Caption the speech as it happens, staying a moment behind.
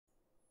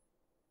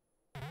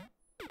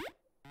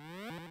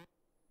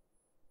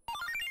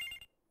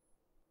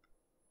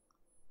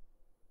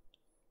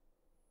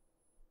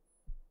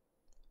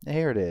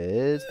Here it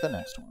is, the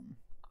next one.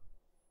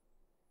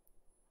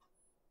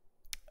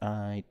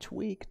 I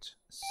tweaked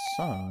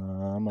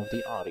some of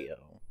the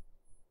audio,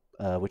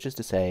 which is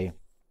to say,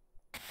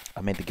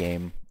 I made the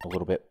game a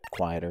little bit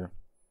quieter,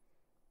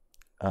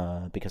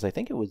 because I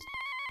think it was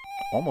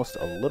almost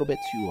a little bit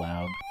too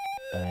loud,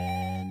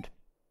 and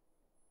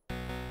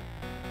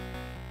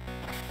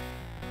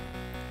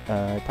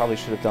I probably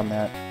should have done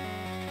that,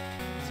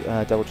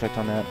 double-checked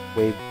on that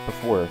way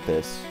before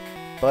this,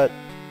 but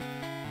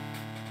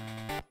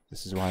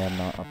this is why I'm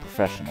not a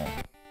professional,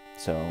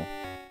 so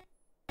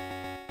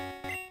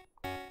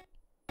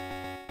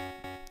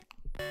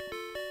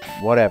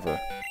whatever.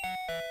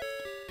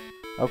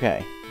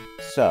 Okay,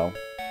 so,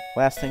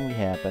 last thing that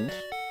happened,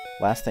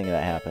 last thing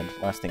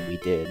we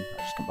did, I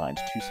just combined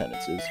two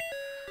sentences,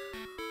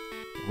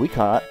 we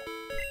caught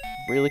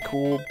really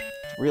cool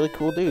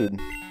dude.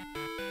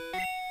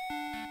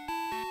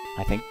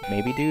 I think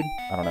maybe dude?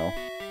 I don't know.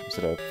 Is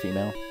it a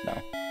female? No.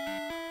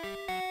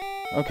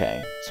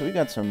 Okay, so we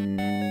got some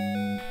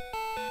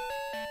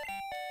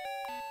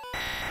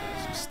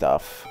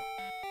stuff.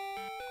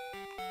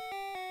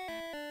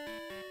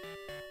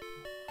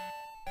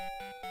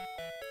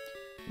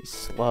 He's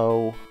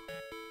slow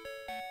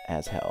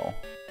as hell.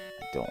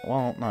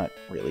 Well, not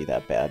really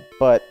that bad,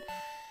 but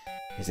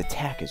his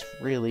attack is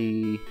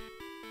really,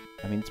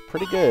 I mean, it's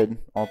pretty good,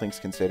 all things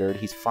considered.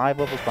 He's 5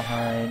 levels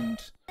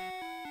behind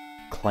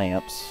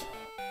Clamps,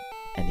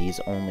 and he's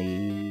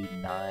only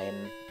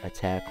 9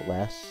 attack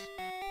less.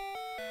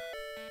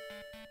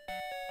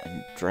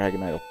 And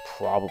Dragonite will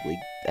probably,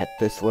 at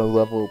this low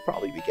level, will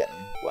probably be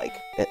getting, like,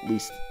 at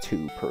least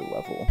 2 per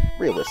level,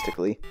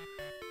 realistically.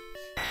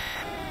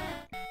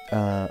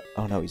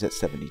 Oh no, he's at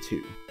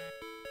 72.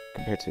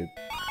 Compared to,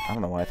 I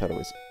don't know why I thought it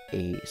was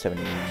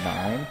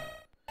 79.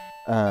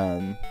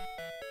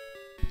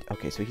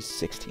 Okay, so he's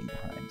 16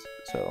 behind.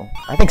 So,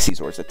 I think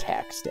Caesar's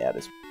attack stat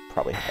is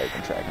probably higher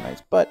than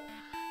Dragonite's, but,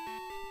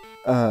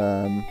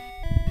 I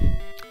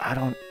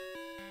don't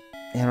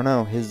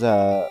know, his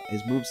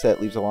moveset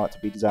leaves a lot to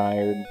be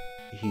desired.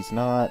 He's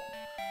not,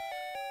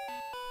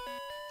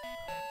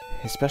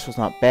 his special's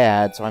not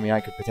bad, so I mean, I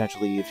could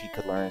potentially, if he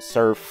could learn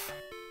Surf,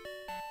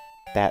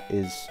 that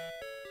is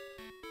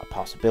a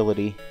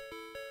possibility.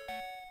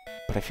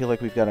 But I feel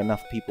like we've got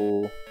enough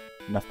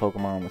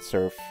Pokemon with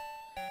Surf.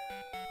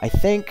 I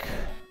think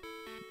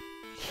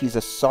he's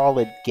a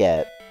solid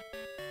get,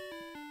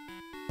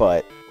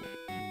 but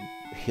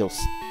he'll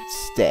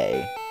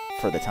stay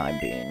for the time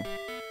being.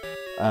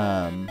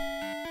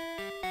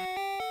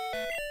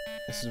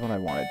 This is what I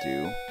want to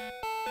do.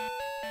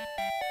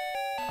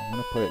 I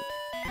want to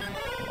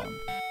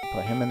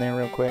put him in there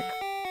real quick.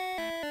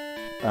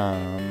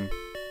 Him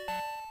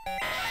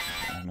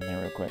in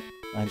there real quick.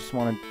 I just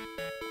want to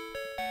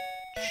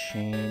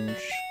change.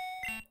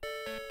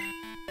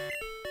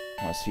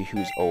 I want to see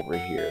who's over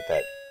here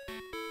that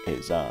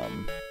is,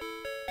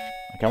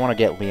 like, I want to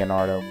get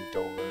Leonardo moved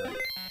over.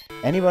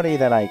 Anybody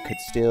that I could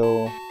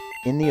still,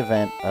 in the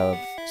event of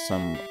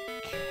some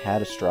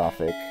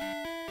catastrophic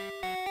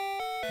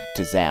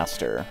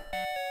disaster,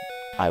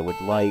 I would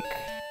like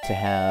to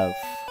have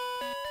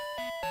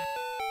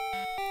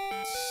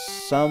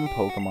some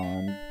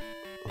Pokemon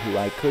who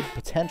I could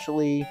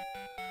potentially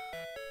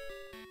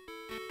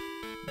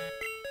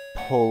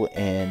pull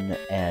in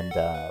and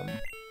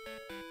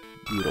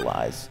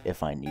utilize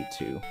if I need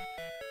to.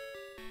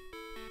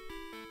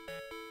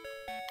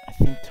 I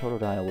think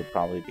Totodile would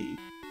probably be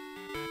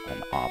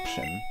an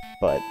option,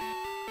 but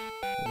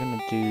we're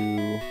gonna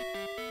do,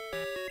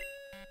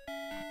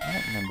 I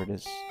don't remember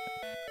this.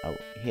 Oh,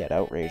 he had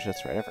Outrage,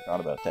 that's right, I forgot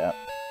about that.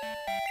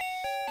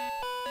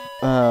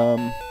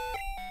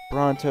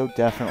 Bronto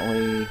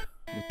definitely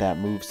with that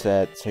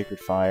moveset, Sacred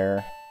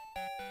Fire.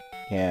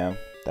 Yeah,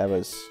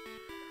 that's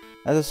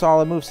a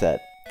solid moveset.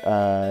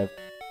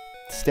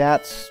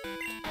 Stats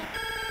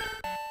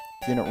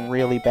didn't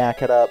really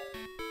back it up,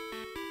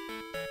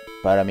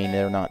 but I mean,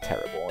 they're not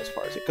terrible as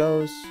far as it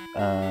goes.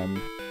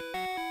 Don't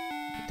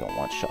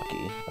want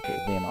Shucky. Okay,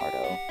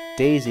 Leonardo.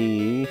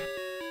 Daisy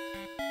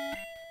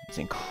is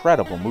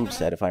incredible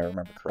moveset, if I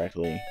remember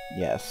correctly.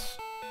 Yes.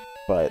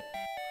 But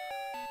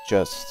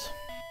just,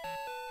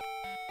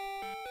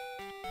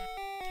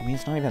 I mean,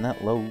 it's not even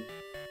that low.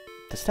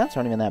 The stats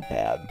aren't even that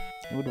bad.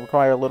 It would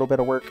require a little bit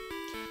of work.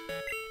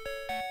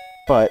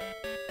 But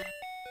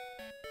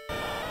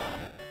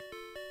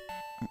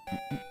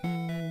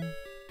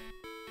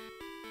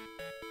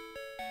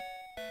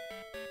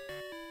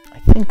I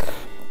think,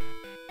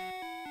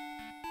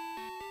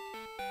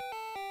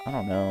 I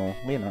don't know.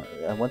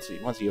 Leonardo, once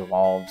he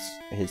evolves,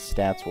 his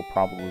stats will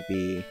probably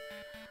be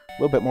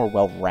a little bit more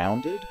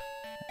well-rounded.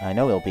 I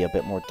know he'll be a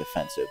bit more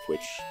defensive,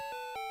 which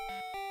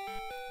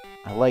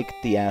I like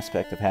the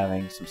aspect of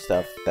having some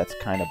stuff that's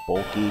kind of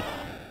bulky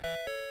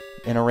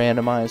in a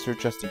randomizer,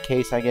 just in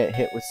case I get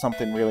hit with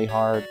something really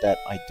hard that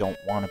I don't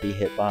want to be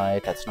hit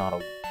by. That's not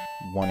a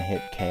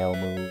one-hit KO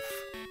move.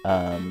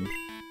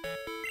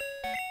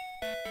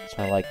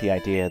 So I like the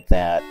idea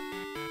that,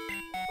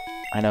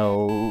 I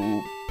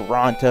know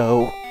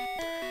Bronto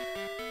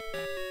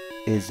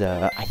is,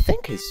 I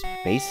think his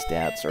base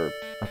stats are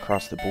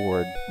across the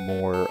board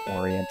more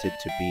oriented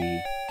to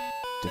be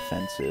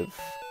defensive.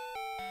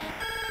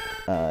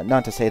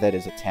 Not to say that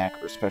his attack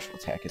or special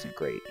attack isn't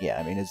great. Yeah,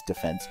 I mean, his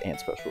defense and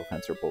special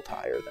defense are both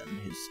higher than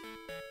his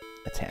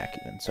attack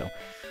even. So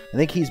I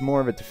think he's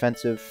more of a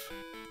defensive,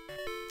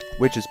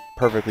 which is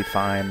perfectly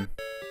fine.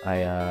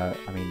 I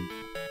mean,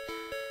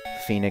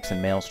 Phoenix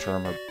and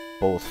Maelstrom are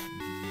both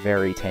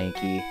very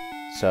tanky,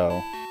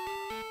 so...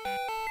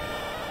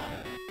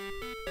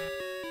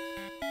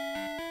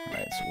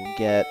 Alright, so we'll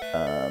get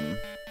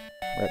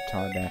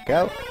Reptar back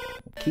out.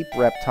 We'll keep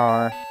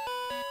Reptar.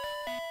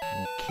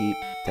 We'll keep,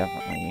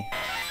 definitely,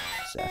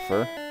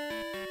 Zephyr.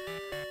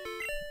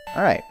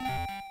 Alright,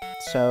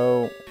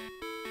 so...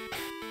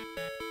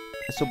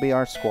 This will be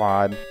our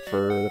squad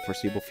for the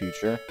foreseeable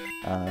future.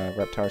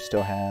 Reptar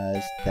still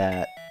has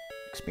that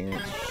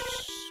experience...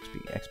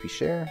 XP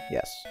share?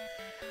 Yes.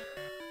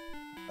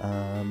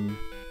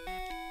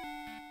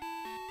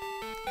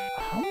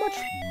 How much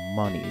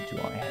money do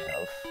I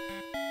have?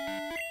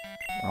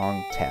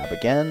 Wrong tab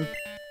again.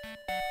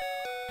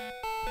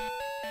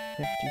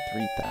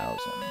 53,000.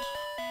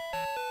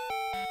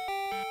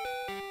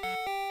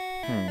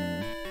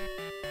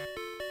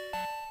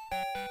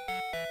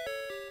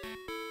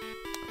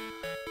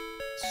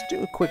 Let's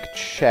do a quick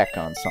check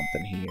on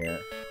something here.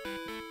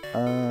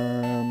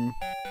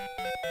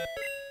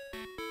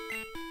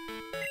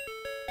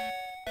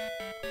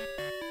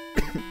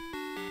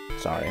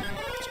 Sorry,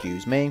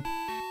 excuse me.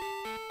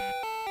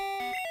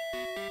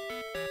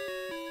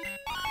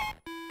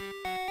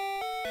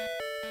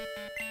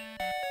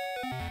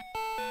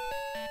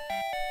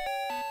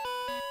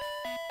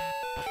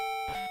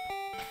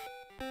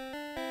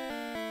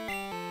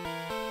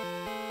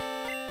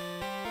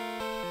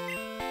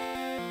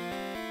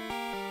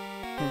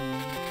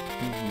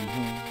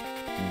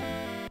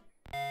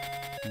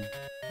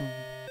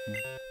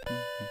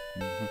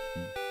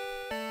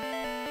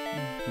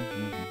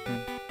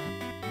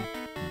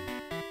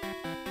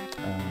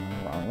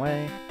 Wrong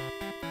way.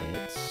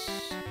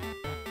 It's...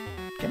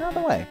 Get out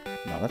of the way.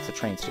 No, that's the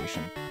train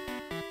station.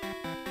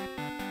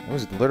 It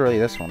was literally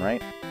this one,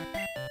 right?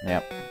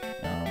 Yep.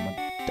 I'm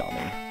a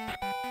dummy.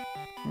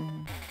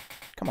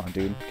 Come on,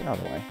 dude. Get out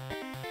of the way.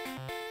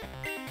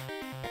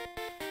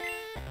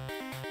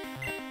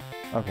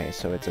 Okay,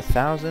 so it's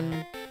 1,000...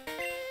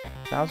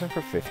 1,000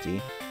 for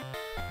 50.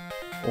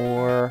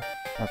 Or...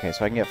 Okay,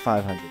 so I can get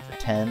 500 for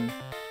 10.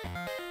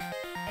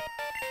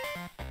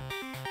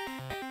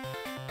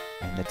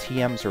 And the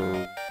TMs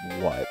are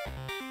what?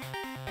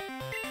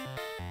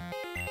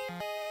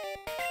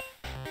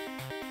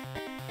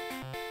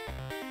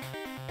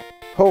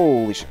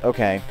 Holy sh...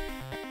 Okay.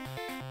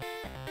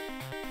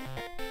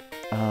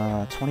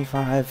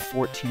 25,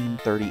 14,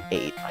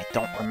 38. I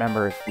don't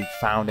remember if we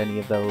found any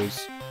of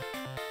those.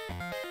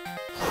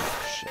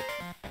 Shit.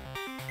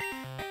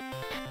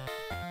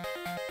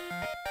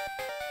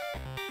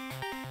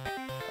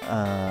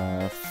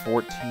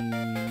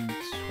 14,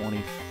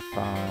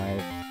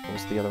 25... What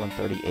was the other one?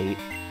 38.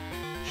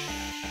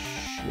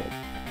 Shit.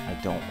 I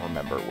don't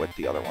remember what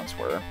the other ones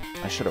were.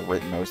 I should have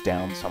written those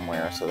down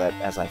somewhere so that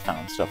as I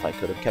found stuff I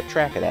could have kept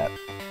track of that.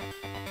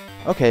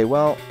 Okay,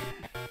 well...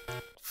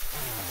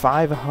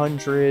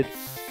 500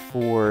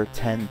 for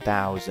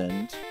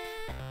 10,000.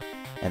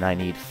 And I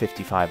need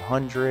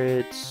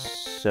 5,500,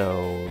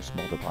 so let's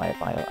multiply it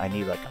by... I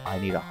need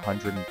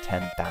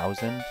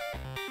 110,000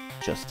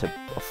 just to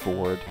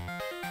afford...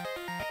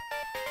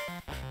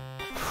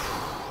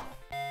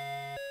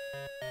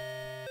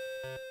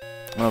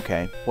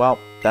 Okay, well,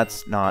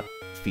 that's not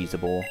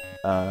feasible.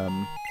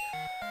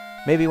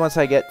 Maybe once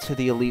I get to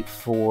the Elite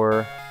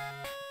Four,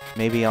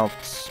 maybe I'll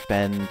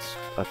spend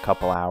a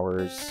couple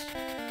hours.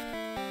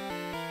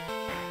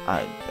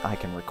 I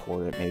can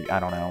record it, maybe, I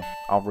don't know.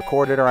 I'll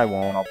record it or I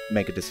won't, I'll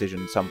make a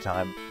decision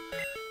sometime.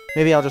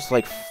 Maybe I'll just,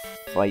 like,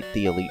 fight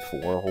the Elite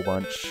Four a whole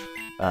bunch,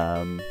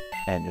 and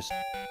just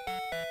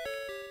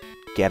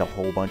get a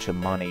whole bunch of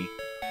money.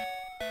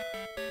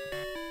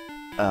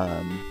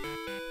 And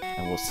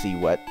we'll see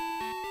what...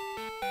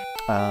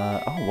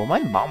 oh, well, my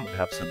mom would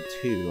have some,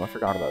 too. I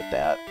forgot about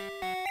that.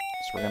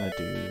 So we're gonna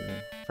do...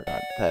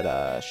 Forgot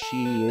that,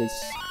 she is,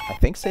 I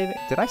think, saving...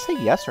 Did I say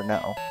yes or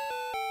no?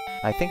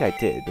 I think I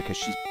did, because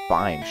she's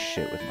buying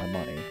shit with my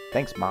money.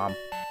 Thanks, Mom.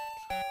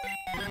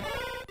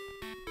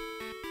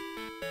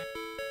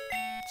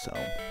 So...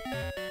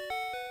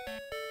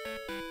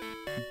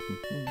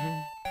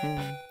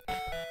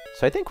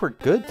 So I think we're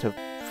good to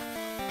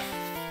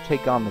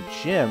take on the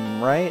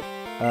gym, right?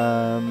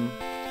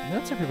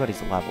 That's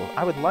everybody's level.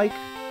 I would like...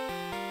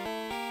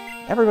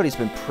 Everybody's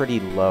been pretty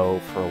low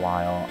for a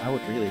while. I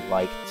would really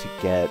like to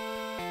get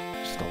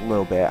just a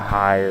little bit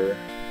higher.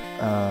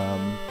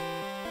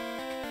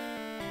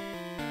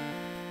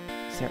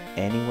 Is there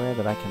anywhere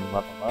that I can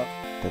level up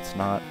that's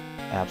not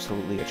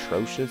absolutely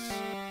atrocious?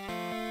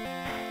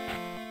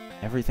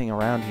 Everything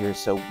around here is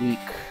so weak.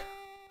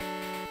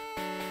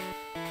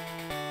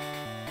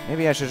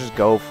 Maybe I should just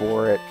go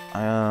for it.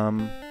 I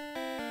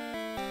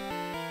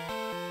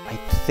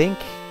think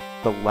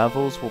the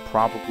levels will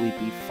probably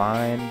be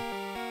fine.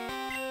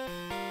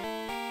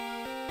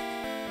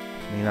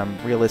 I mean, I'm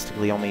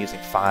realistically only using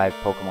 5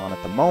 Pokemon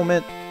at the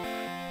moment,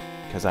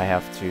 because I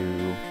have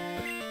to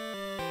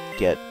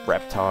get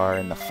Reptar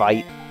in the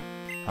fight.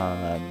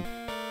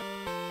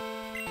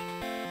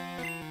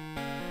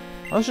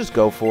 Let's just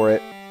go for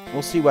it.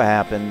 We'll see what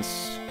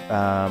happens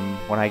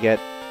when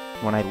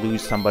I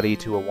lose somebody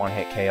to a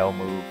one-hit KO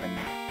move and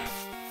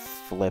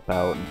flip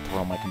out and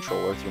throw my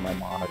controller through my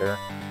monitor.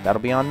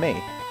 That'll be on me.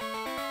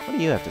 What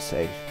do you have to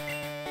say?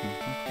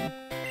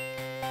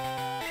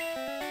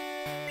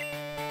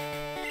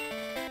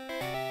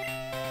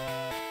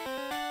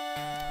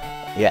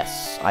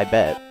 Yes, I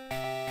bet.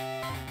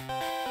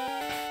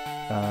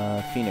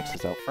 Phoenix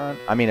is out front.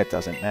 I mean, it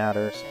doesn't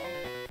matter, so...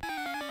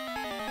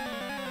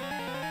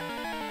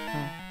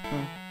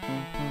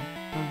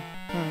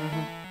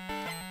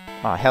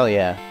 Aw, hell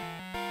yeah.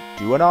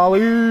 Do an ollie!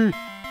 What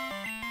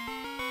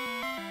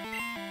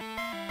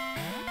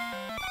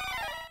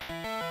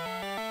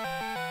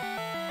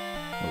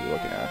are we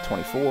looking at?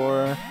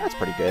 24? That's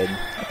pretty good.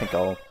 I think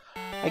I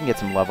can get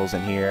some levels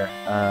in here.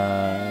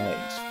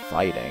 He's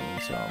fighting,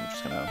 so I'm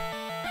just gonna...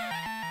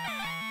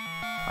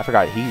 I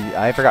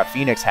forgot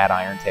Phoenix had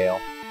Iron Tail.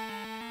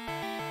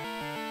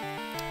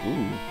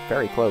 Ooh,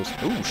 very close.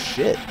 Ooh,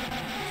 shit.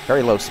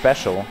 Very low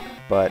special,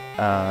 but,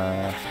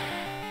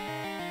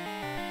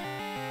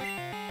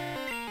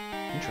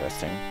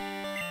 interesting.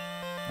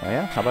 Oh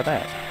yeah? How about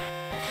that?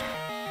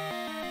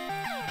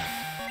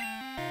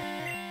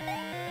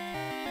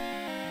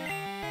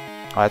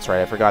 Oh, that's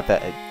right. I forgot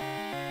that.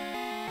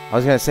 I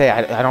was gonna say,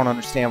 I don't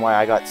understand why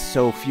I got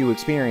so few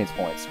experience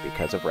points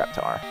because of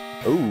Reptar.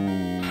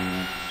 Ooh.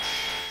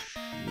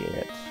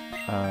 Shit.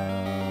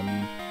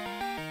 I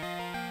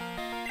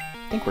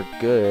think we're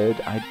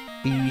good. I'd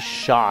be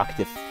shocked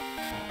if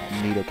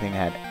Nidoking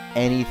had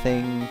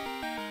anything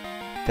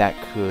that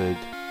could...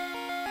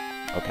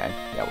 Okay,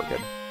 yeah, we're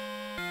good.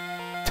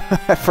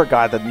 I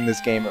forgot that in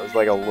this game it was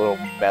like a little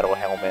metal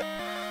helmet.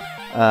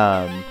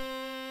 Yeah,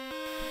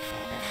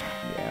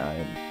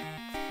 and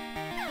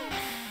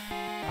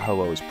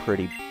Ho-Oh is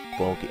pretty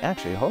bulky.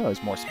 Actually, Ho-Oh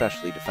is more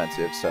specially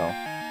defensive, so...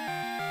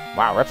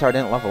 Wow, Reptar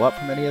didn't level up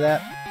from any of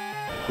that?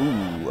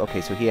 Ooh,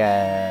 okay, so he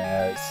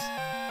has...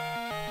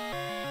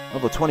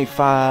 Level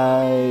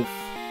 25...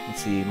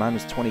 Let's see, mine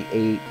was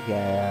 28. He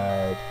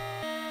had...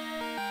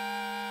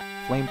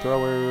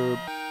 Flamethrower...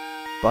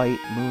 Bite,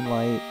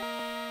 Moonlight...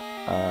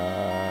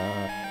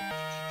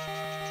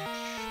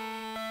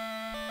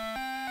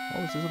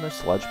 What was this other?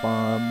 Sludge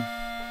Bomb...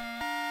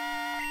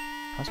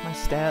 How's my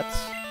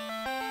stats?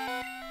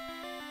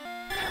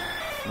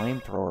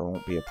 Flamethrower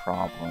won't be a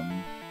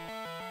problem.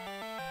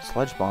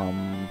 Sludge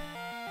Bomb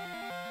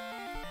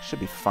should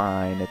be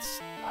fine.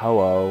 It's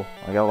Ho-Oh.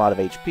 I got a lot of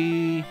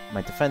HP.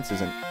 My defense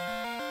isn't...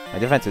 My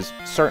defense is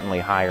certainly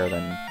higher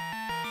than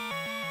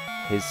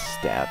his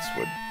stats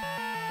would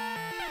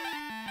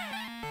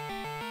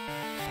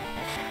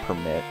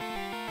permit.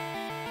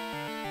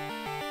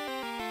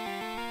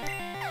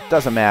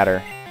 Doesn't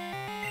matter.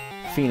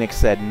 Phoenix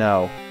said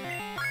no.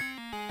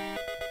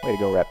 Way to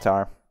go,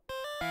 Reptar.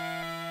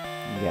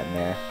 You getting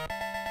there.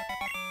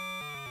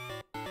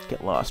 Let's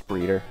get lost,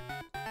 breeder.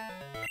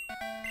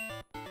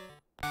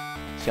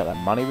 See all that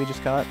money we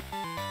just got?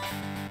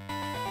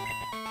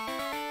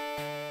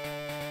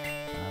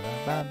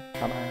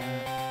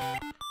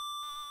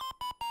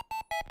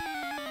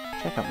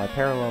 Check out my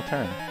parallel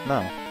turn.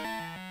 No.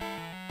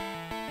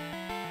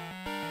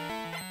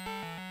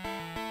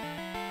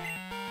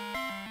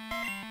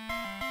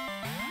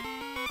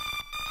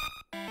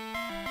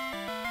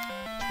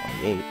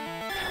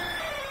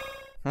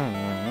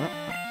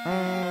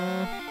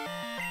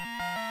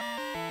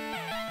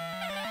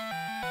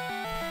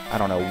 I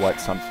don't know what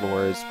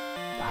Sunflora's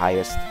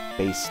highest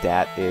base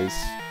stat is.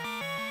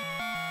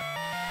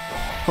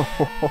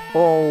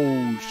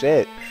 Oh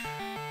shit!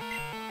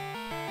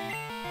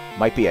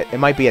 It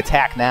might be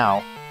attack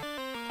now.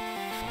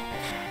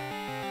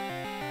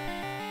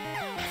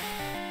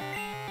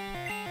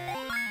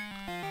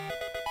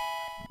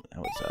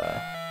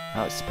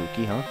 That was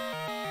spooky, huh?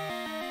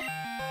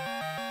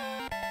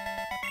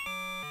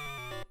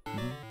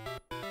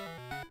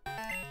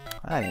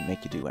 I didn't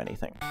make you do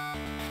anything.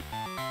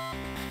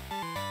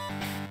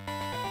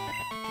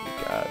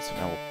 God, so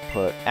now we'll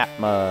put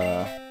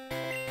Atma.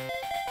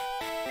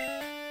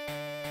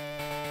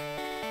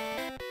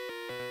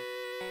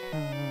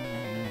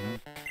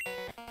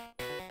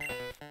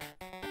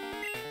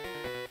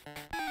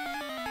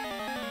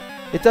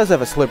 It does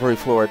have a slippery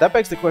floor. That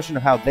begs the question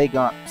of how they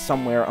got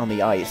somewhere on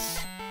the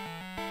ice.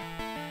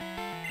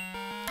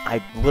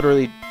 I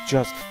literally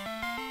just...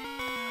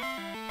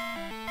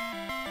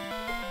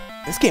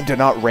 This game did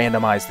not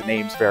randomize the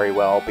names very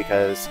well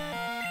because...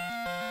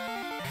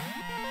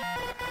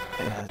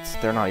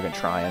 they're not even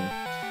trying.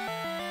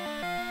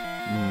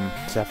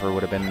 Zephyr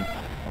would have been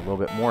a little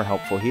bit more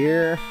helpful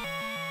here.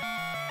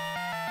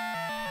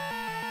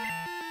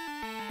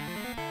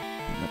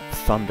 And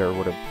Thunder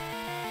would have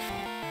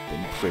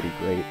been pretty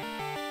great.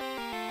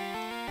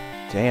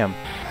 Damn.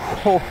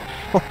 Oh,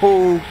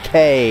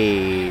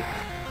 Okay.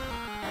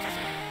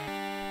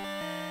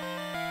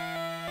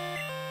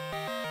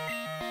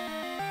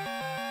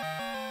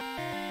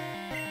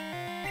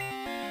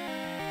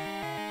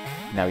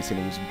 Now he's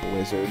gonna use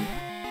Blizzard.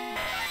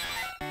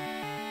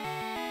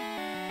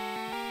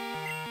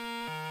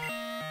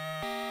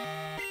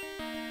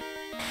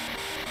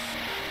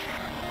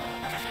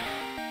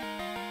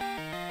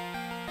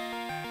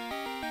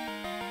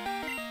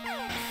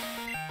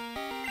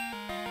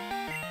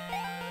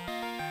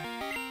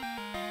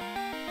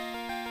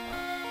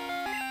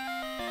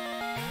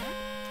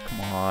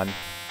 Come on.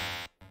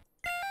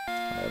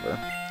 Whatever.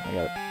 I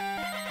got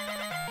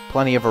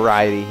plenty of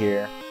variety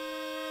here.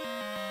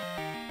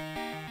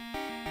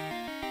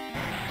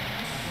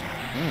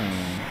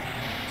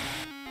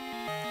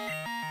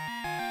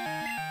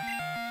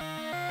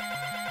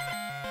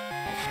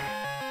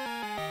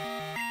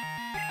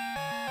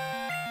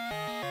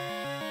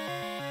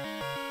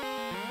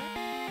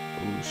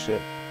 Ooh,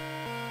 shit.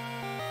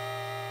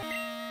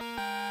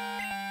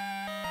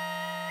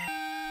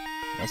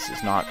 This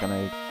is not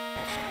gonna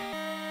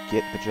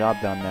get the job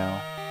done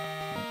now.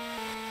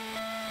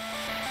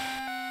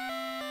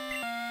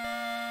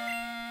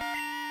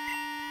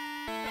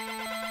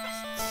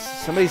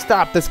 Somebody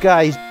stop this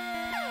guy. He's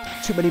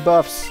too many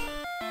buffs.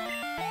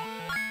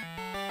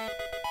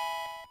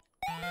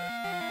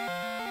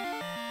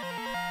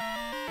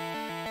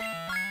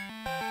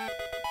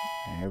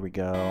 There we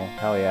go.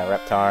 Hell yeah,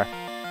 Reptar.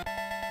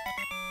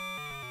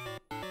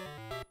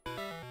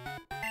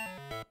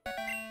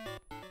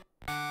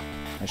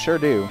 I sure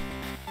do.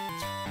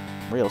 It's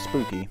real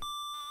spooky.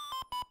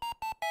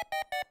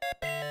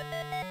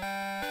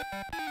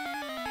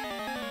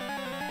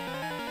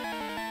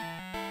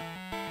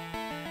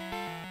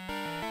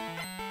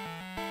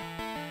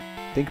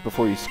 Think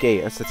before you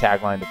skate. That's the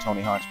tagline to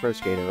Tony Hawk's Pro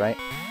Skater, right?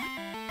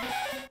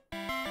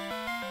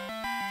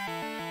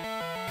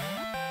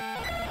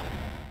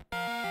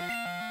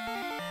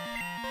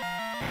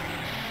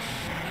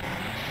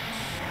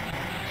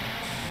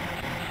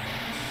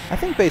 I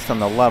think based on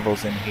the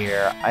levels in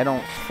here, I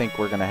don't think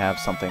we're going to have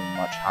something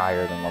much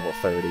higher than level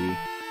 30.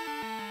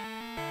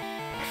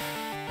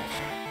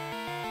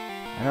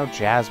 I know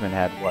Jasmine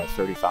had, what,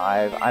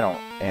 35? I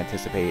don't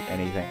anticipate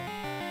anything.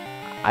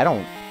 I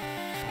don't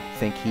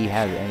think he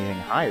has anything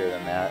higher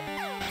than that.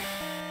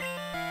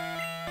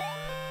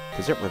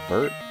 Does it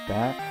revert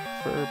back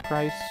for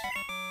price?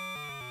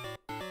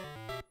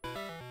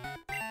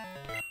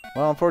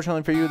 Well,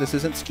 unfortunately for you, this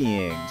isn't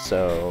skiing,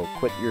 so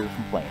quit your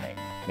complaining.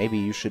 Maybe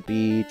you should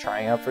be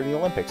trying out for the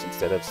Olympics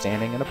instead of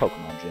standing in a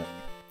Pokemon gym,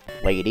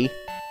 lady.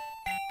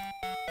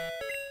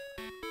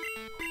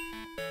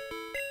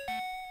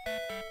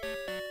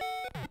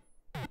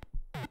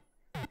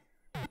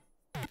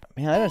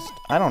 Man,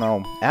 I don't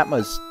know.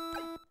 Atma's,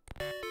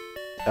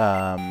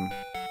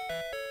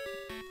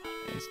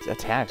 his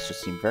attacks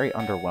just seem very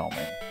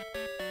underwhelming.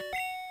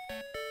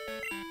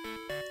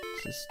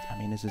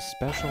 Is his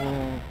special,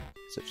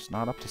 is it just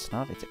not up to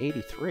snuff? It's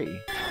 83.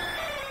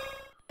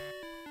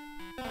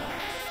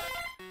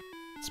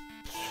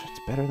 It's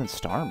better than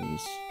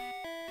Starmie's.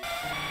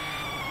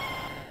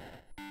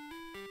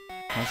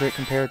 How's it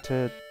compared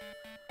to,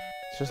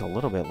 it's just a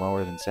little bit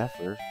lower than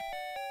Zephyr.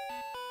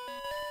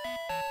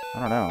 I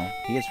don't know.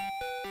 He has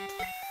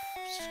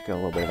got a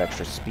little bit of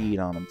extra speed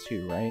on him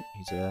too, right?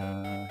 He's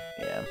yeah.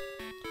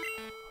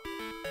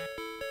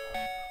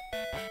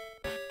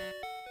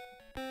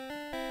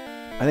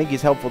 I think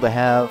he's helpful to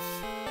have.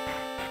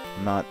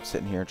 I'm not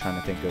sitting here trying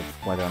to think of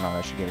whether or not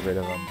I should get rid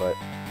of him, but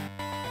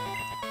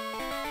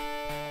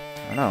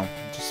I don't know.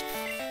 I just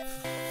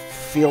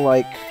feel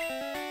like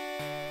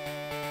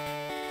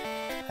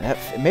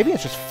maybe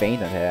it's just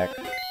feint attack.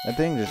 That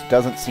thing just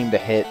doesn't seem to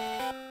hit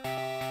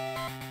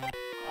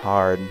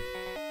hard.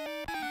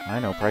 I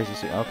know, Price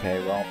is...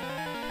 Okay, well...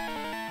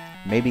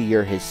 Maybe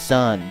you're his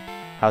son.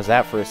 How's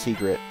that for a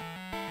secret?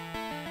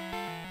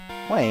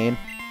 Wayne.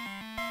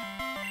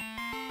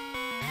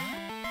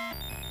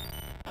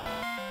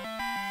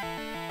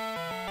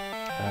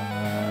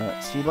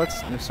 See,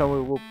 let's...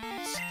 So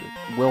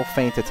we'll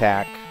feint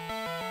attack.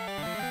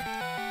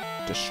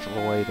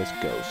 Destroy this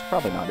ghost.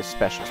 Probably not his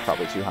special. It's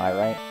probably too high,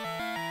 right?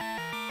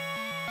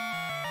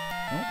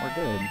 Oh, we're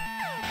good.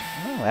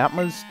 Oh,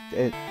 Atma's...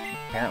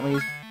 apparently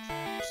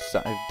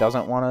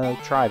doesn't want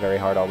to try very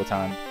hard all the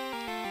time.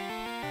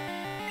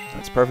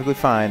 That's perfectly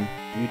fine.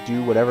 You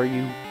do whatever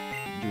you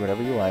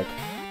like.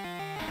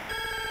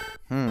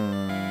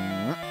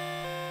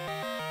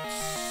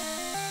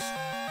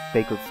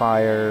 Sacred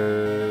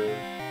Fire.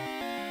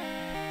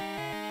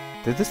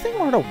 Did this thing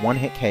learn a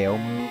one-hit KO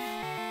move?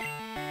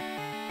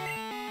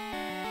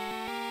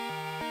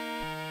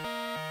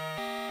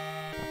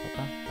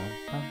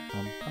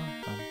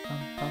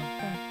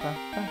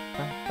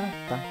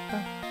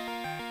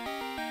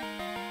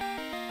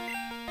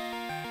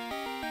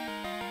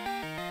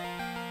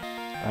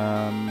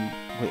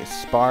 Wait,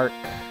 Spark,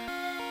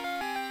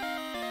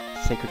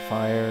 Sacred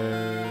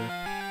Fire.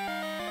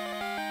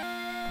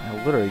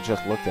 I literally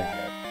just looked at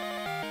it.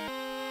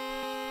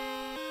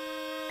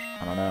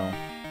 I don't know.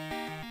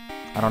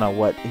 I don't know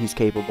what he's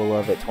capable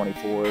of at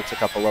 24. It's a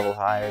couple level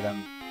higher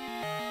than...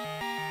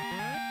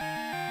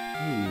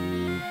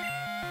 Ooh.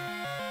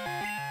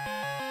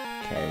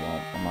 Okay,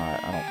 well,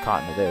 I don't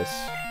cotton to this.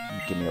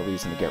 Give me a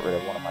reason to get rid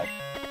of one of my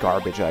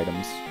garbage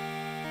items.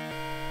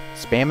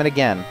 Spam it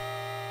again.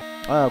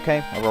 Oh,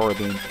 okay, Aurora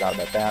Beam, forgot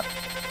about that.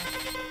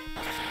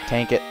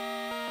 Tank it.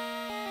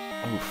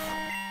 Oof.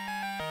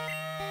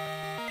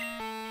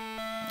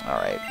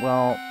 Alright,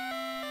 well...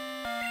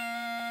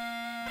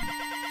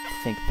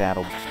 I think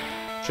that'll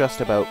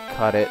just about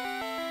cut it.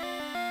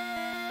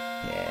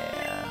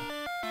 Yeah.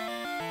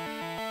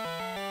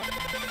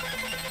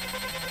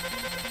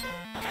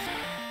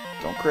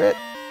 Don't crit.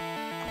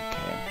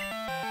 Okay.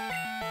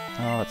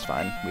 Oh, that's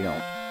fine. We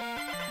don't...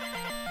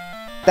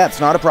 That's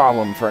not a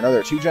problem for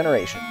another 2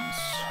 generations.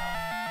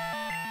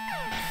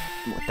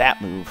 With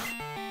that move.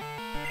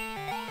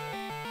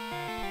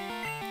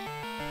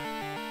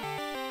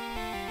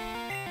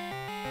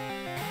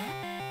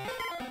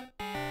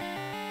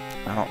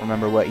 I don't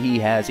remember what he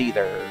has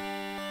either.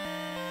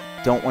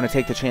 Don't want to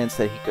take the chance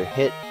that he could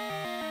hit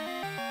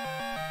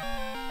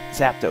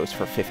Zapdos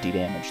for 50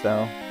 damage,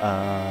 though.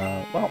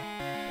 Well,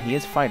 he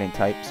is fighting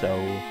type, so...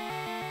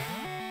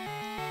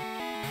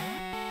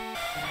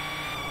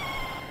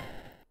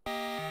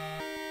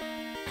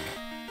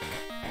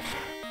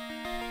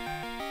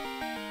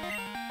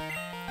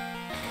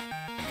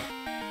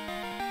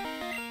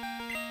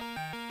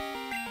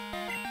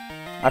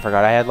 I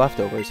forgot I had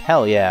leftovers.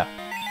 Hell yeah.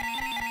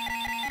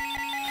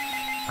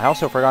 I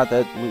also forgot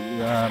that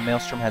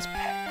Maelstrom has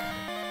Peck.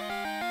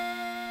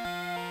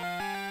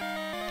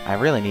 I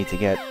really need to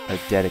get a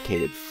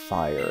dedicated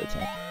fire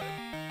attack.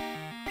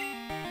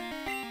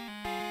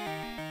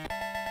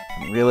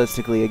 I mean,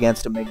 realistically,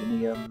 against a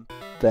Meganium,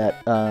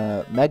 that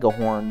Mega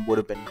Horn would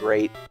have been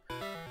great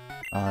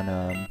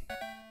on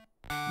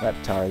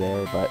Reptar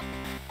there, but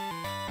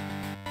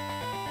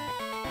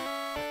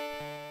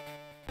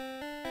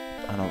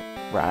I don't.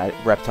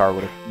 Reptar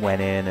would have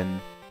went in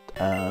and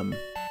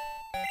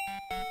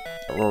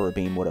Aurora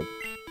Beam would have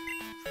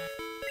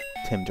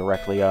him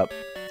directly up.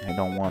 I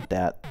don't want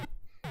that.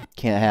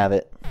 Can't have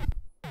it.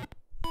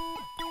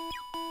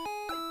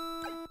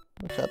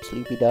 What's up,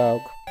 sleepy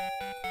dog?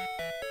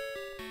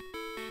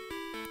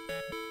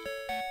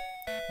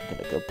 I got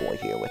a good boy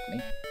here with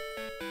me.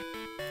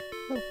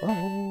 Oh,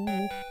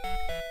 oh.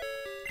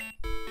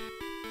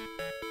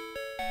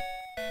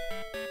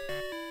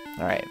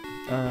 Alright.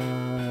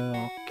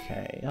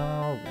 Okay.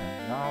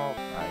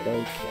 Alright,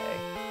 okay.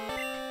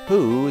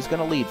 Who is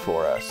gonna lead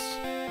for us?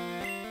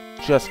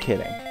 Just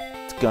kidding.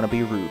 It's gonna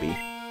be Ruby.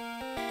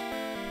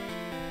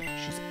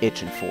 She's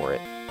itching for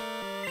it.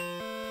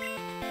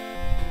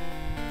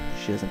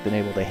 She hasn't been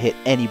able to hit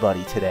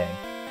anybody today.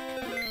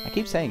 I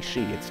keep saying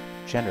she, it's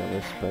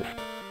genderless, but...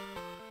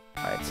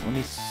 Alright, so let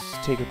me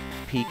take a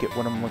peek at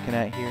what I'm looking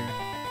at here.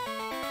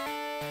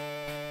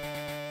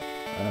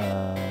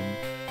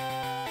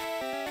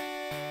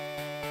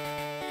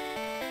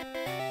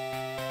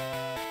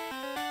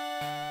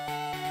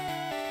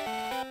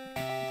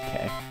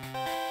 Okay.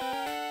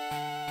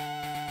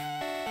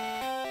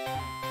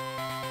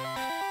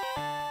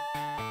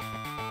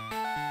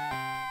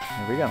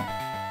 Here we go.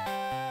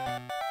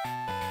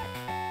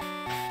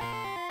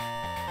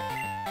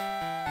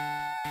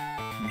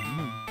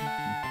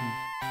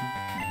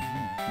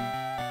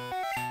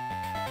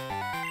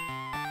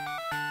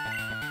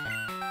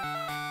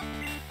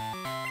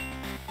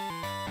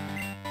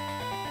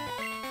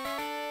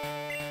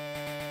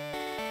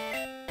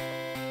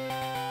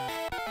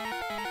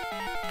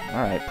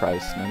 Alright,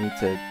 Price, no need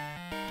to...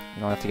 You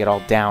don't have to get all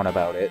down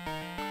about it.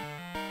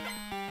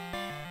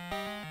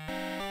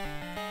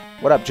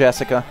 What up,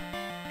 Jessica?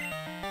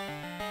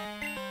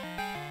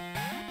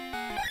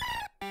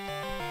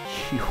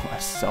 You are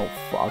so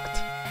fucked.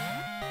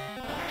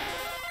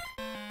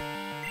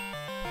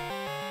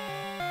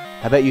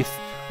 I bet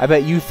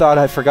you thought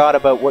I forgot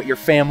about what your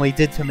family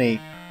did to me.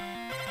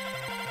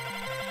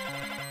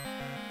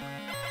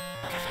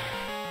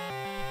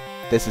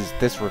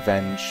 This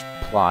revenge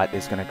plot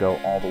is gonna go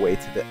all the way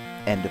to the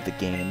end of the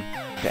game,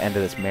 the end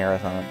of this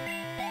marathon.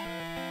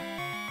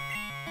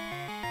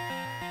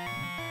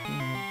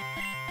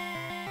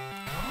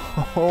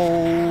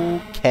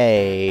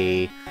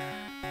 Okay.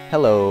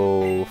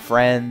 Hello,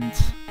 friend.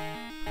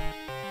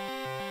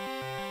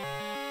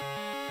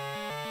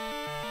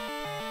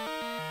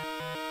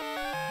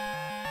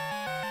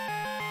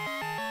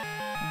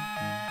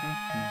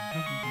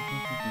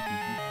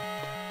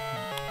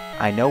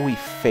 I know we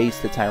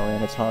faced the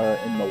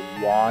Tyranitar in the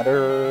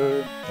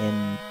water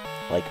in,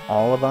 like,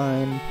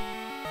 Olivine.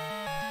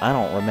 I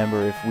don't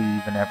remember if we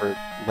even ever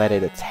let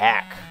it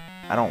attack.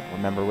 I don't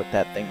remember what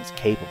that thing is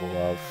capable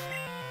of.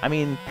 I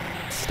mean,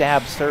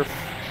 Stab Surf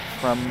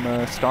from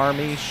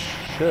Starmie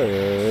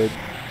should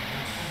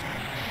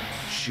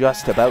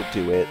just about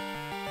do it.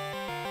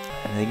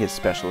 I think his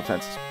special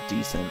defense is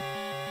decent.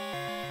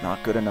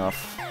 Not good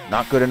enough.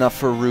 Not good enough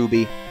for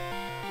Ruby.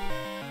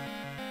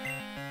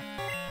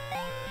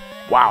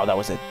 Wow, that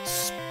was a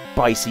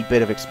spicy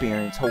bit of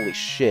experience. Holy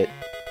shit.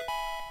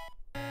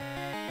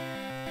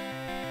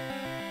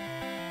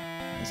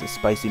 He's a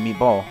spicy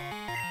meatball.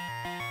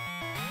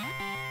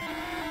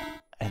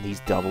 And he's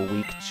double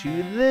weak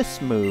to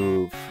this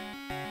move.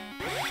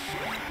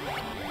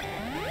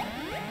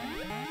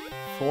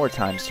 4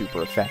 times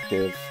super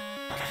effective.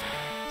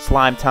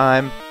 Slime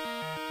time,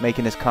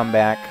 making his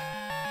comeback.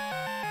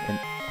 And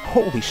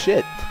holy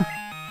shit.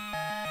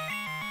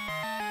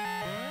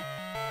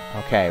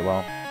 Okay,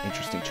 well,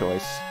 interesting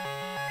choice.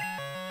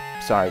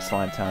 Sorry,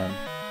 slime time.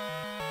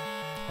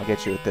 I'll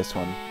get you with this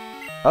one.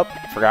 Oh,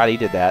 forgot he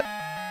did that.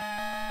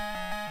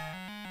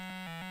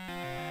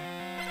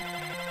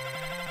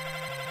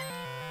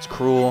 It's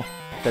cruel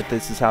that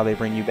this is how they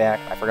bring you back.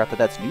 I forgot that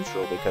that's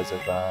neutral because of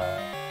the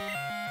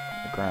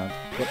ground.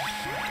 Yep.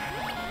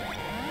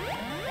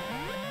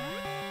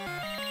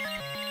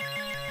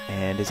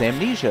 And his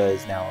amnesia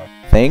is now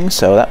a thing,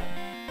 so that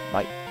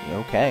might be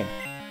okay.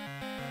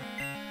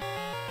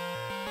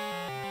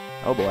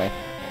 Oh boy.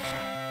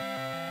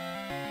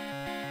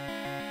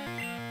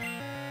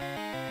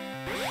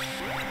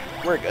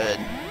 We're good.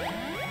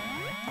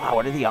 Wow,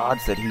 what are the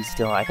odds that he's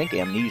still... I think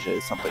amnesia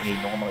is something he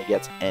normally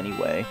gets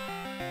anyway.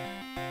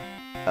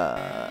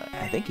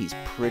 I think he's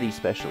pretty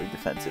specially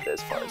defensive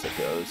as far as it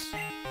goes.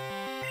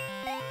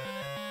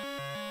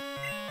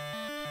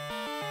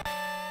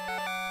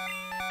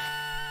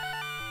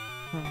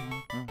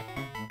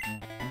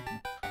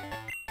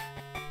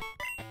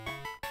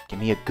 Give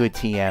me a good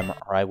TM,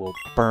 or I will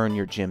burn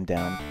your gym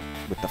down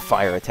with the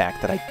fire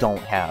attack that I don't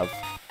have.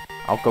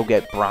 I'll go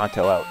get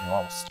Bronto out and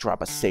I'll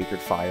drop a Sacred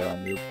Fire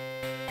on your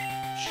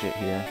shit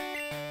here.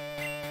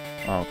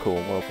 Oh,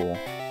 cool. Whirlpool.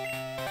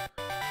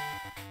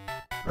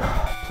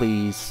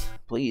 Please.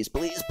 Please,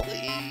 please,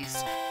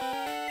 please.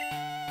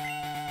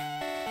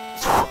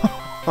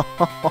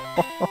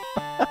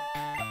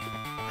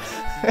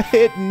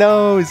 It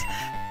knows.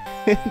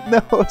 It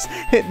knows.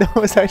 It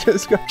knows I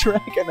just got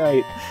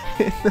Dragonite.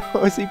 It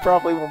knows he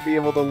probably won't be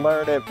able to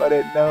learn it, but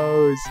it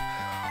knows.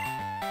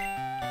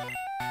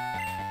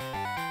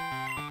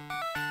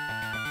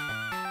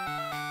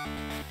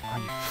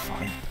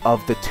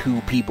 Of the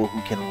 2 people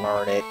who can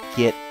learn it,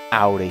 get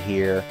out of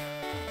here.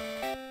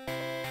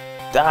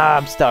 Ah,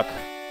 I'm stuck.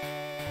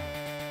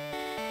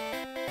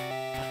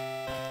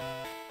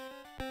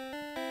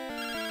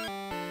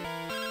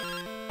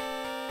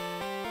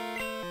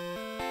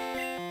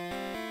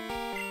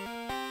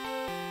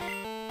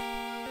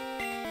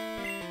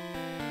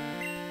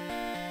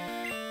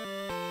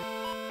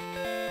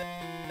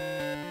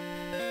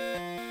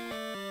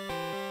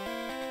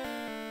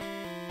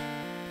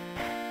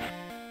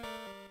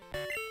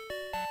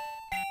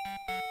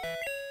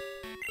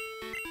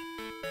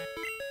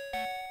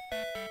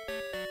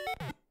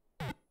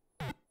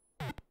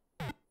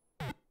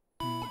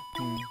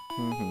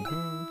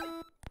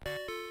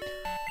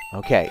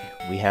 Okay,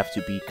 we have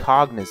to be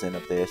cognizant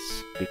of this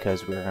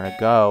because we're gonna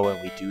go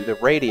and we do the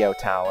radio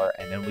tower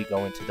and then we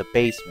go into the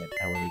basement.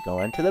 And when we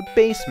go into the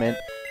basement,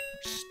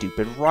 our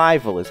stupid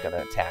rival is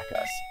gonna attack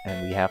us.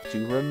 And we have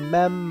to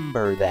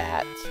remember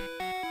that.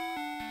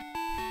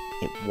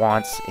 It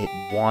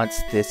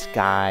wants this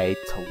guy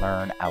to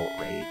learn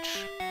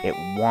Outrage. It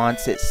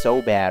wants it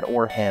so bad,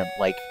 or him.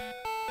 Like,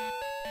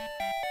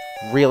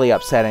 really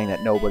upsetting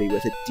that nobody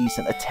with a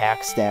decent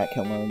attack stat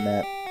can learn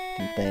that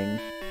thing.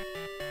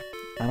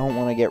 I don't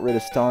want to get rid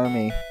of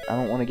Starmie. I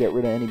don't want to get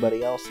rid of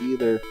anybody else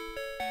either.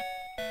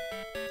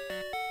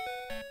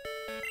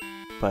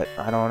 But,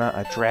 I don't know,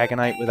 a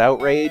Dragonite with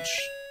Outrage?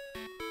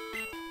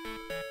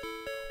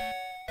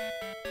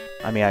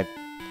 I mean, I'm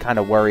kind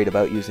of worried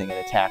about using an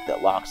attack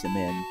that locks him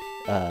in.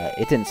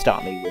 It didn't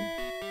stop me when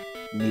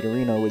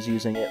Nidorino was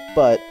using it,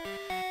 but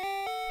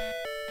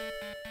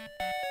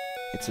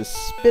it's a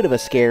bit of a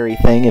scary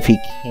thing if he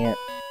can't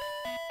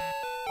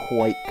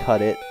quite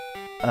cut it.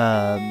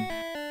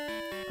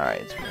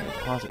 Alright, so we're going to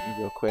pause it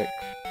real quick.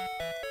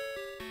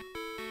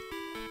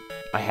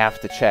 I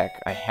have to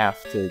check. I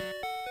have to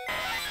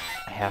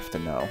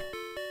know.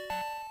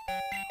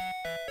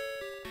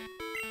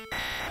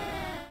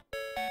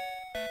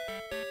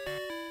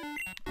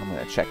 I'm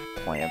going to check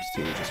Clams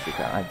too, just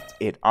because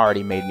it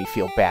already made me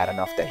feel bad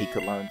enough that he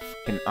could learn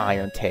fucking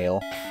Iron Tail.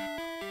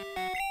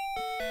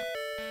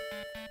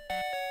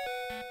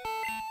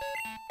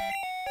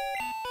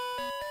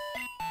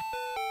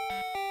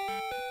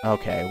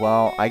 Okay,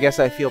 well, I guess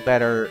I feel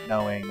better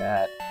knowing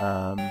that,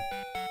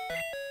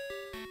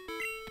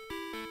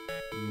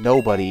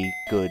 nobody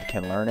good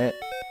can learn it.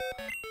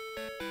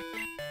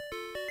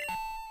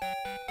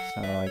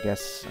 So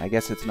I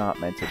guess it's not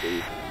meant to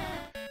be.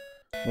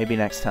 Maybe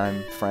next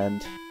time,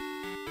 friend.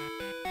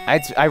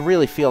 I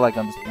really feel like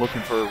I'm just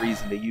looking for a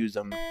reason to use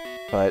them,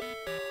 but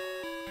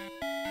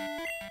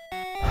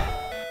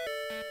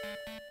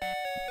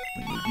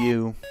we need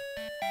you.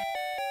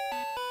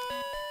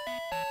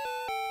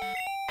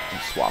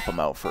 Swap them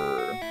out for...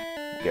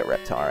 We'll get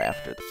Reptar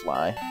after the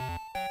fly.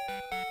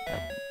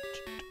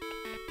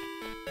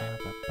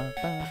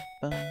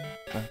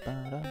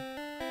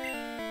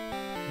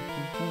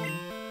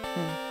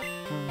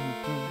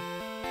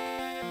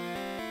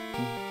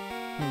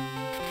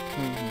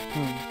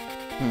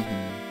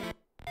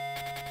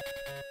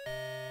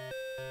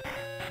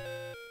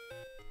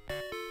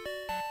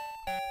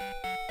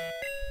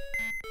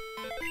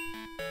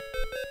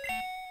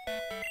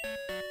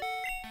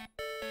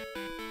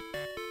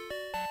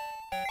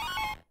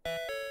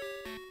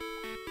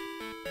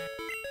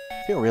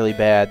 feel really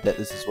bad that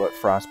this is what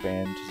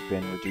Frostband has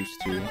been reduced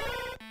to.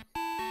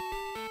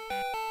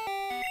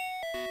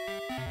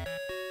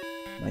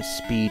 My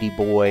speedy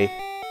boy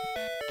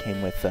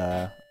came with,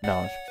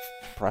 no,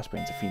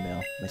 Frostband's a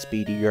female. My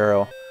speedy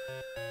girl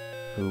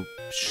who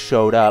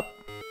showed up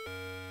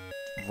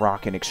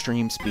rocking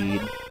extreme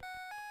speed.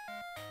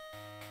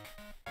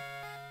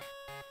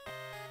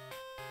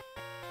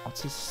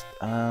 What's his,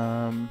 you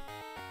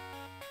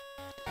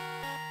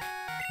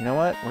know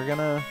what? We're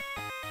gonna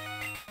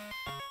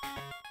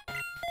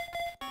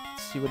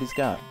see what he's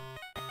got.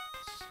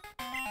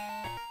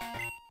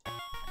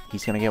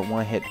 He's gonna get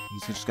one hit.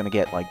 He's just gonna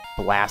get, like,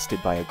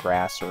 blasted by a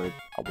grass or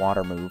a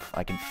water move.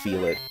 I can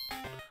feel it.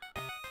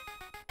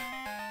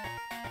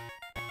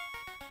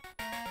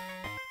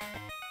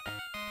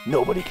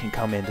 Nobody can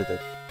come into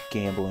the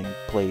gambling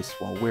place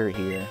while we're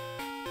here.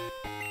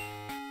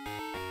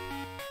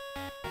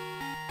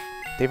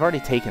 They've already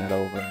taken it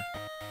over.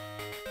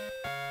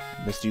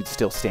 This dude's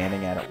still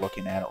standing at it,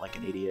 looking at it like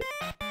an idiot.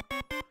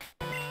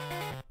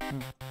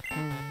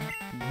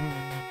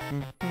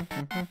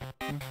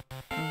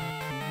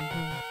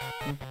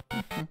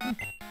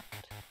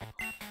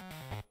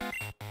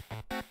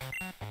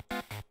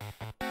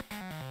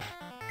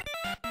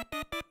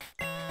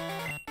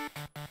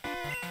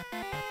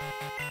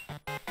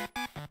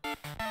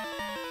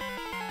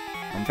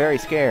 I'm very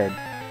scared.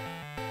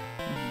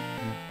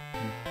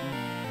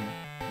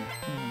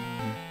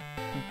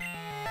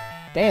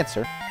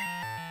 Dancer?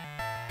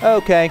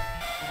 Okay.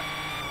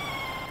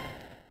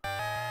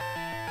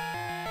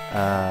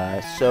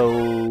 So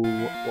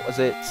what was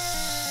it?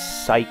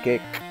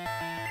 Psychic,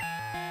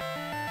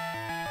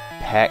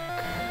 Peck,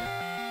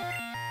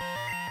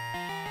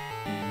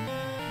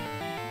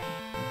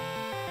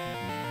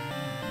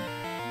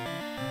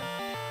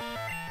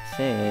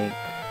 think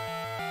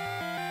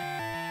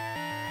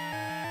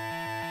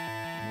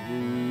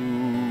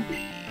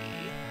Ruby.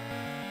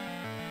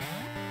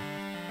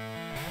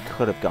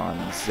 Could have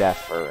gone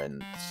Zephyr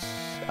and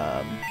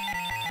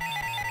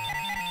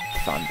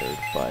Thundered,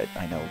 but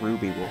I know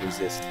Ruby will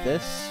resist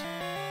this.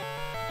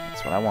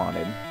 That's what I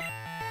wanted.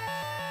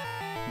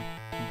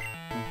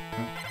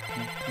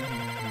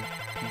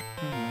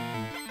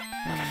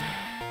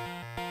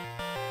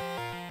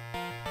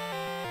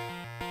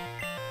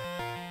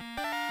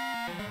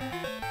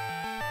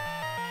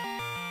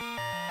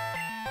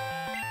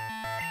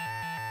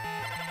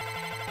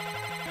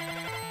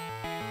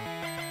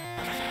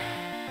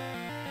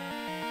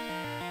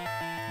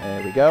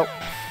 There we go.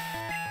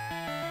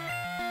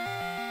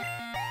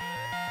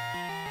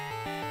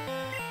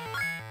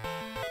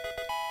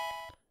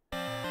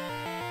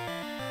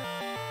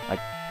 I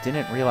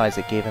didn't realize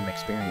it gave him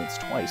experience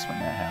twice when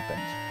that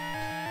happened.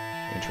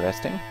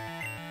 Interesting.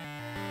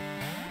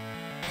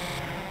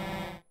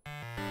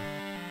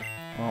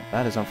 Well,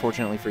 that is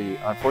unfortunate for you,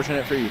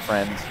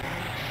 friends.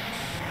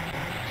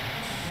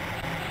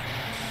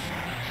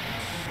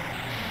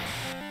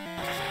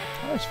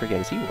 I always forget,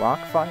 is he rock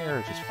fire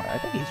or just fire? I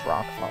think he's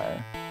rock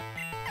fire.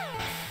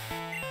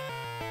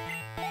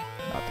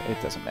 Not that,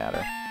 it doesn't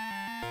matter.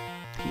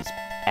 He's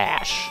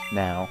ash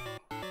now.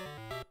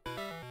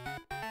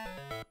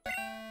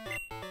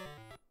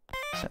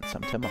 Send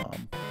some to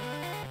Mom.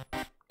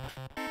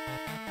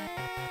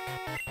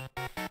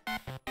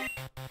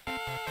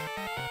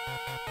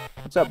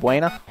 What's up,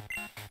 Buena?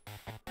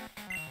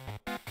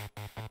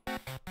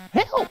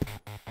 Help!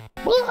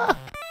 Blah!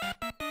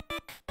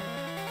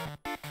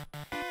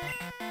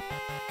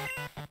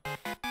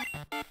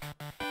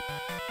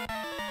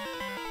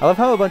 I love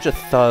how a bunch of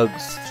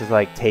thugs just,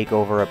 like, take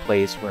over a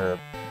place where,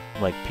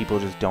 like, people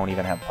just don't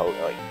even have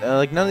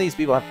like none of these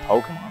people have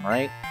Pokemon,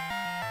 right?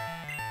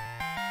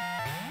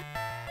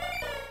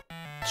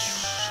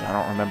 I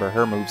don't remember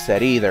her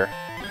moveset either.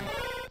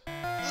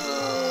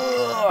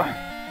 Ugh.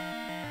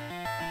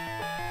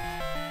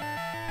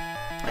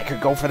 I could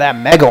go for that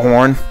Mega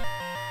Horn.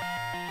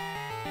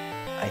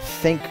 I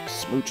think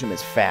Smoochum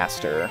is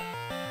faster.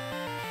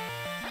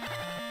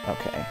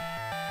 Okay.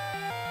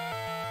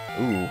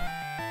 Ooh.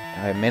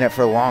 I'm in it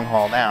for the long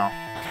haul now.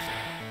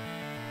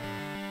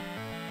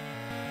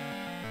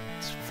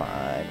 It's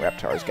fine.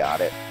 Reptar's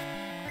got it.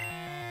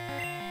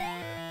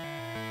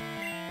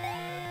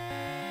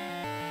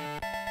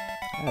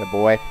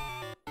 Attaboy.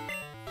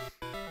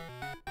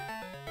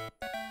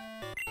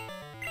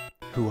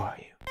 Who are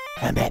you?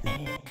 I'm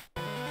Batman.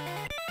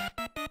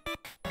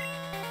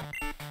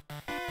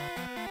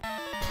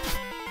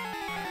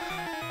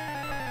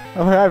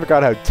 Oh, I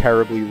forgot how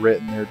terribly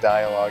written their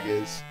dialogue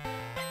is.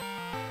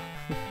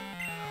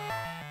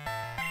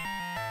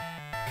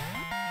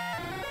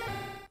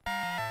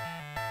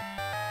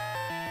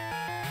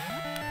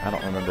 I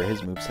don't remember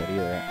his moveset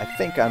either. I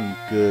think I'm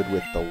good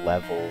with the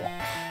level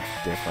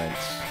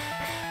difference.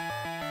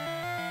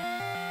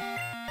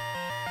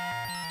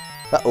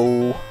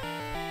 Uh-oh.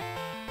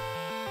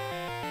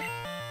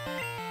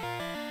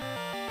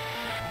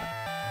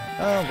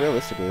 Oh,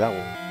 realistically, that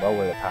will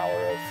lower the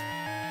power of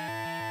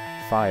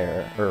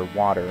fire, or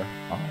water,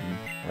 on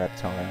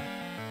Reptar.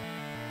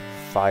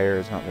 Fire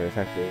is not very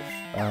effective.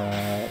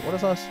 What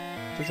is us?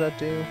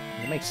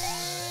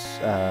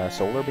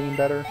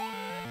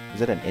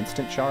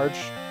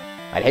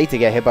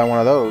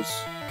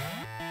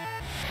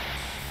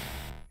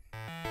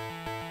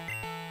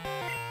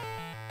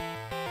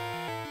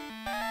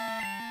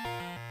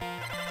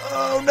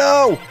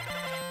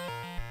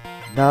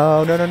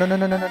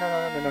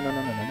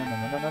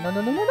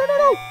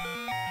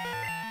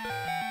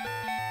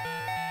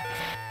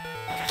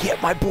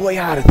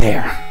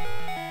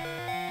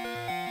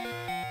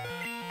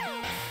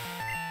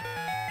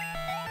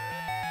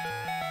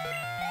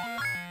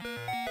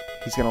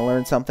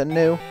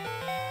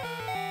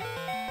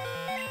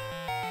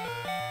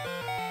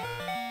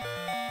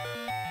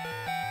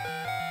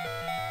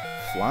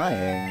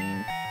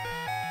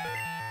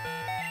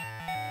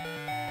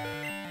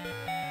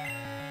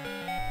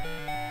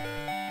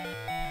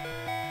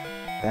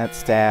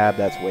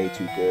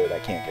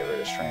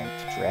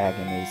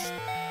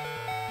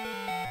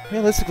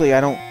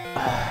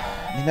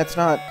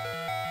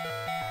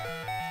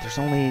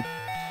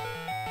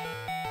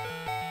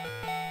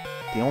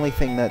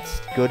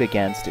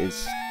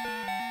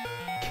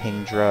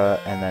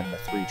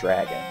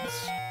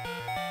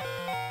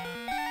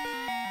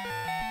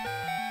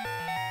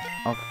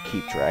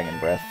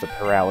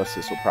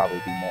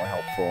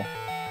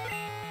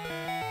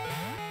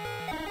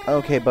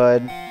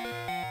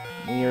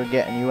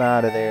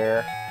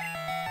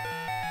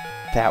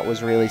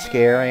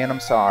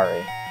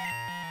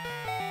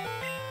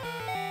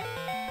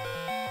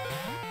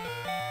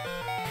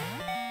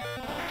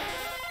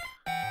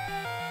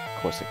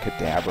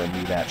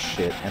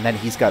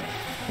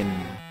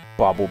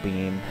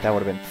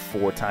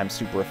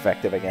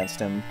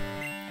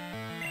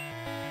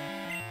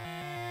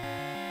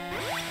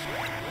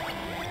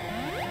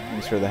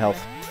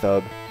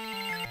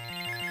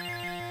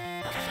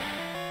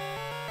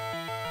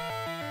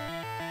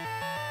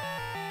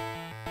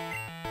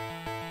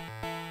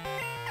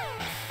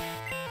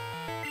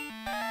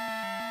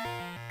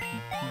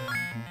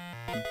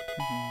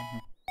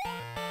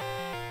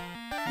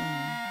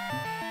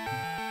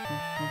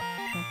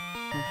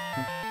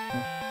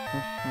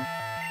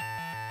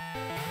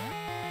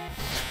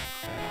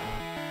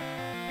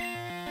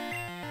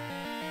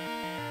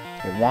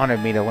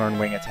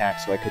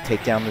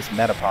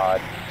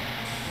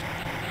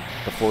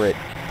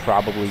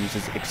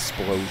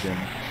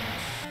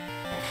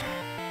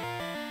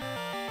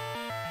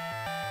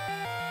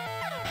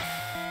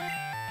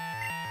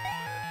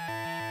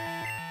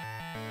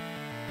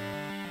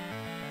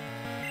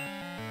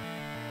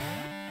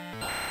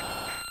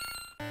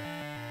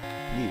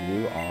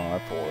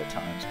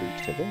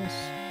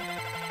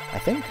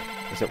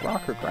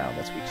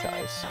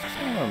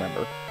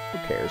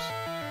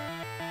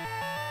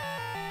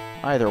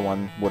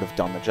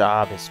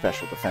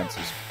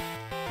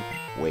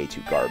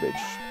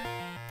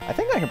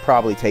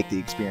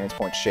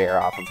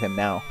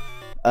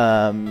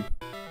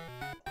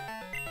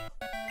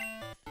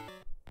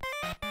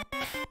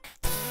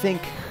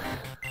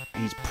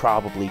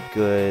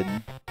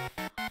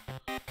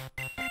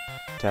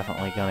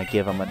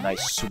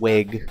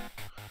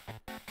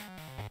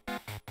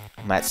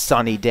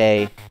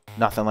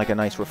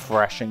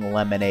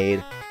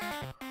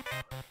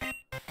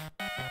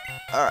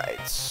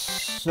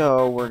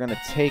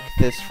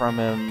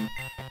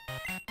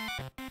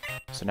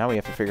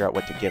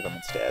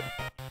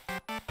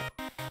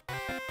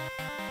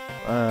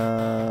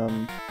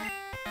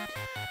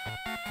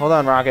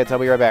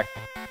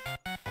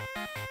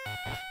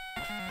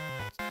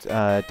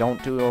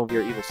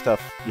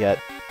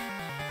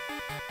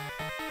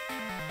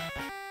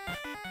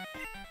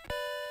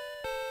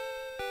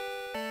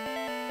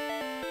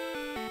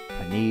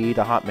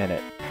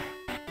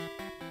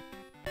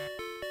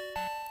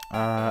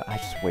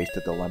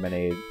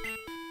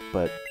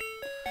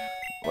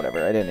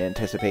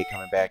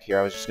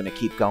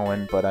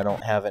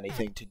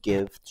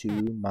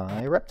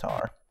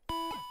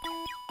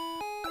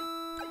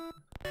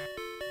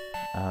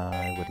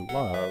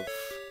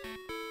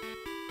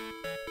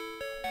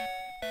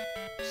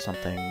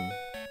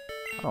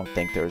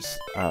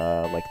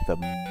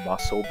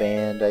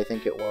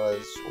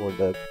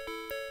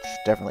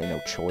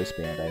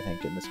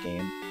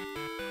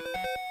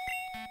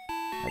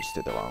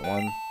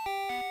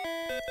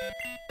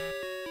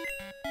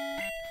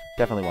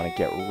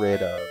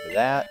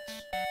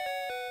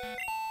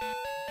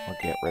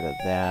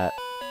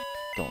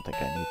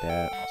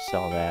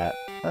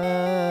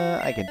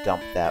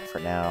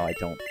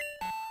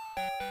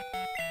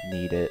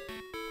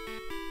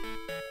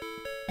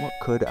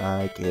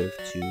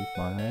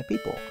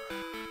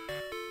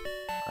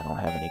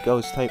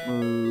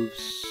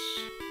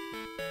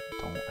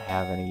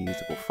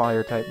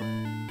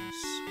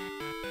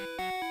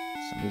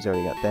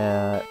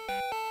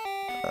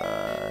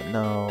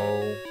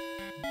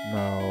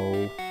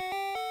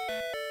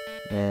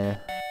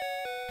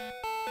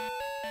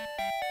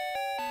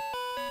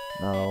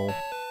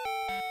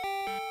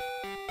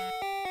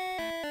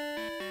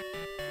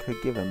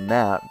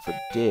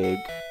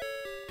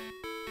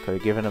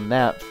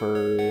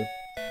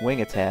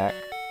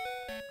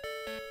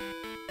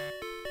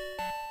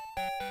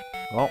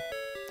 Well,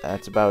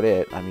 that's about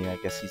it. I mean, I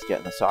guess he's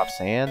getting the soft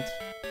sand.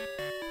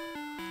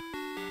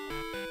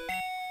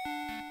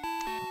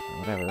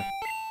 Whatever.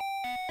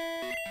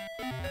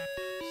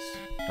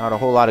 Not a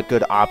whole lot of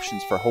good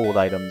options for hold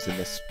items in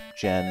this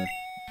gen,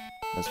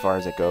 as far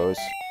as it goes.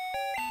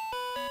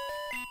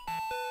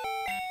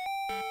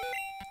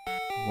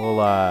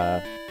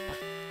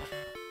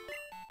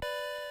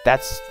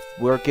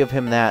 We'll give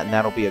him that, and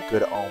that'll be a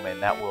good omen.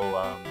 That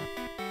will,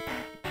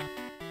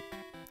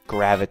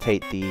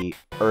 gravitate the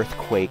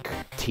earthquake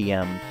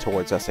TM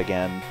towards us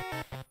again.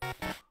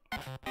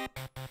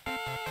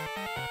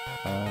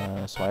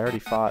 So I already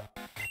fought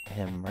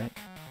him, right?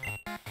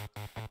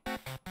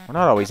 We're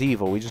not always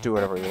evil, we just do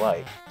whatever we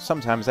like.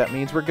 Sometimes that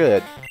means we're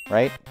good,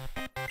 right?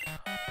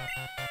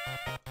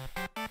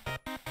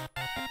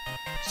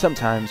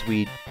 Sometimes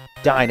we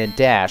dine and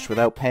dash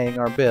without paying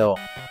our bill,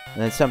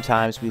 and then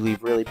sometimes we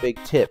leave really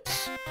big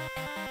tips.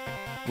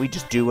 We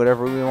just do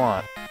whatever we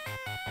want.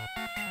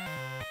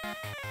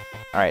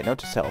 Alright, note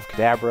to self,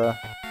 Kadabra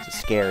is a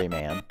scary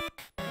man.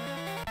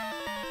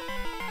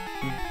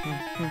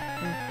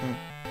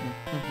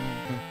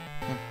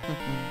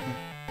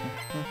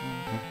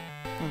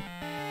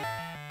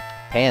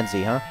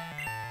 Pansy, huh?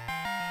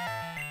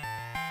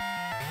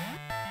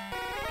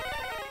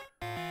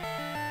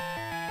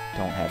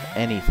 Don't have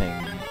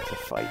anything to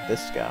fight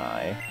this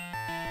guy.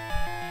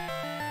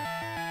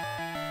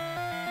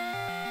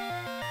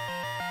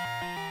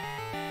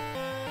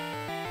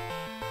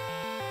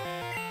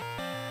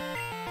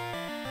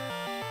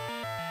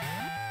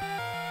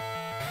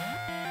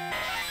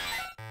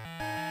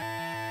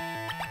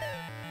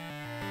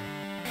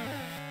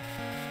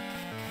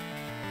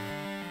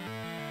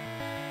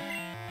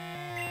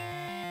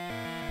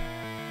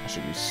 I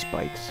should use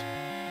spikes.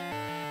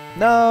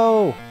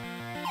 No!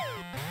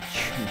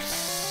 You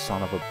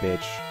son of a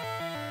bitch.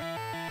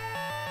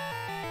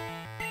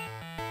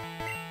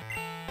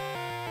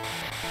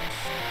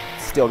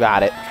 Still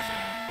got it.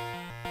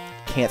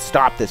 Can't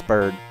stop this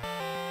bird.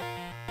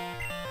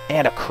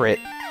 And a crit.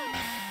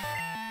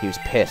 He was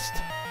pissed.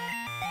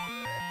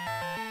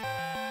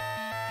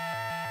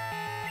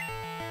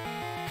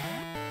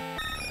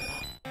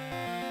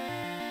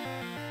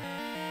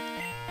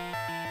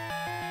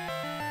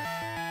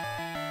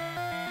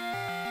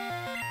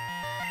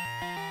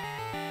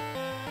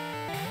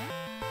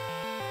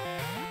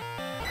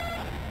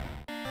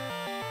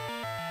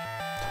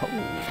 Oh,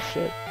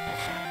 shit.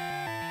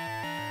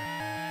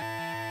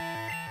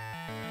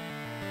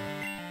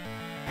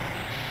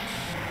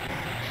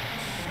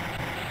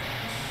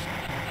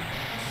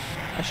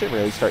 I should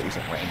really start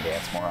using Rain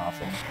Dance more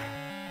often.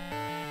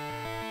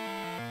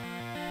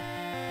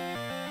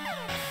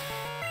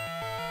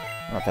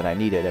 Not that I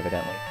need it,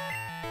 evidently.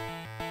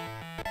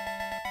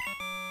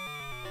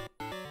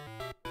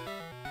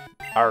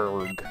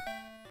 Arg.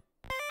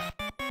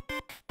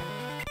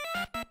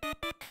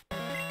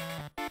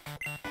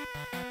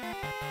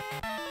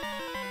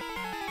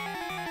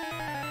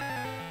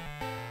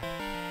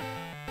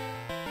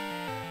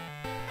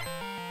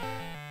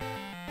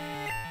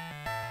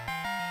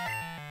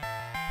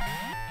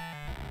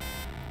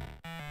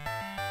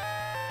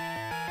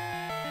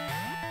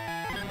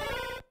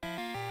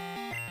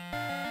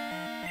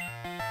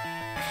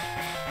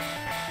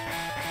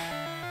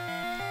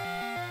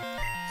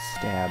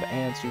 Stab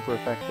and super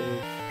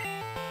effective.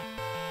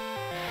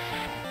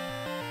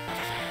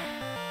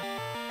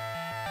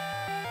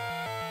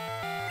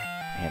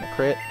 And a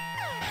crit.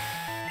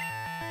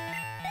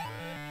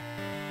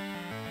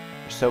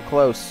 You're so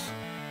close.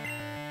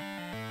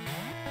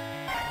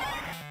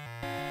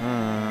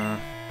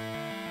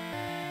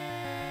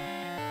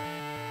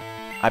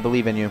 I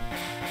believe in you.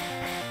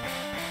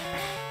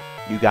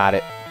 You got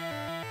it.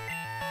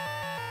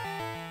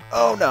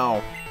 Oh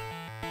no.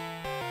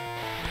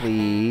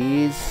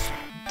 Please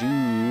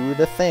do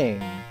the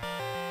thing.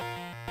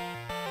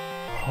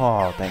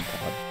 Oh, thank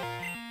God.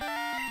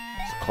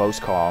 It's a close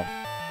call.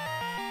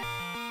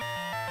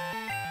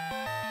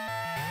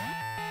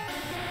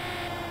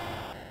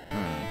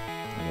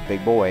 I'm a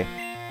big boy.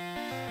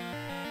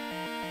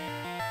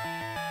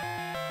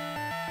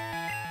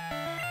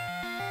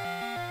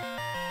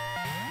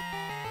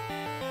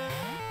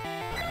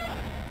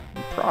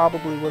 You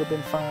probably would have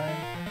been fine,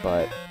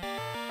 but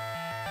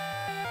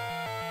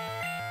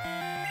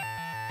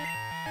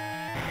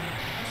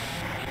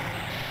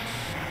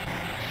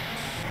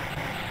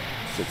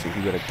so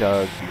he would have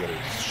dug, he would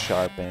have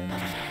sharpened, and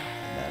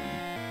then,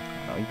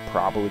 I don't know, he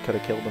probably could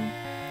have killed him.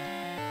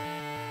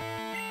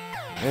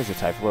 It is a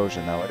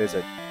Typhlosion, though. It is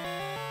a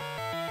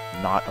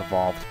not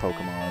evolved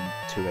Pokemon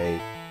to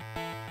a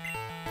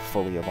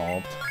fully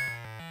evolved.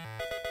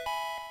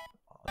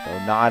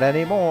 Although not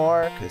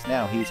anymore, because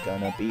now he's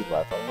gonna be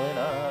leveling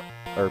up.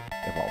 Or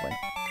evolving.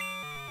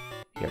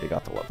 He already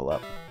got the level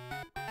up.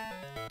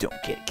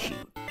 Don't get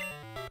cute.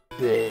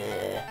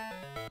 Blech.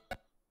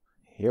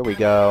 Here we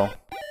go.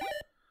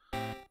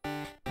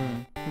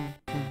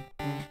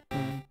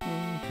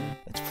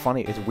 It's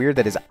funny, it's weird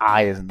that his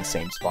eye is in the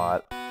same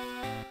spot.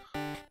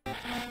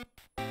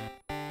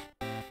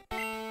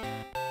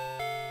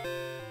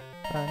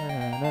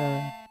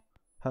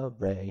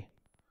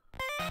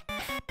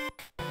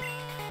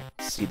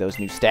 those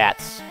new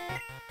stats.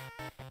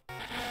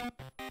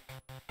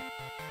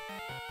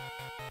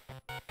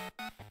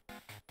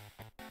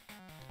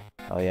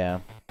 Oh yeah.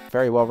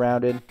 Very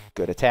well-rounded.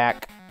 Good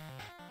attack.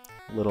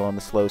 A little on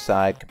the slow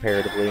side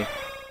comparatively.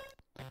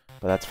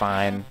 But that's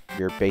fine.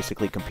 You're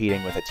basically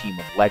competing with a team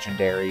of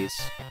legendaries.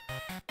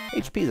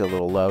 HP's a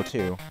little low,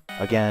 too.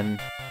 Again,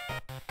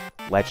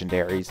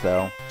 legendaries,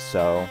 though,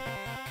 so...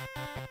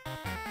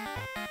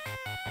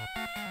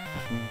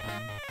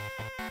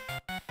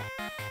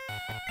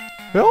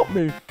 Help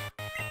me!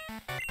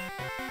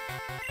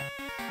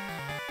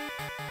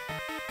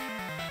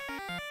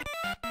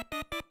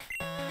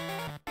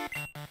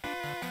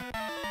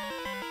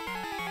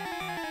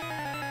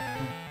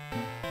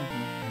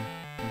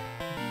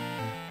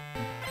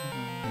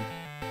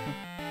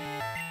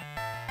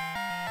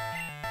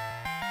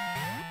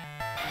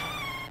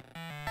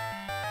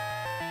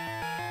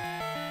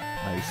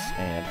 Ice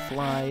and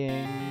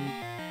flying.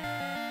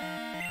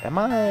 Am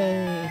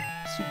I...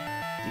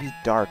 He's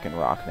dark in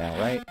rock now,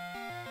 right?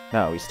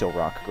 No, he's still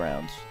rock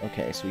grounds.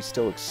 Okay, so he's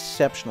still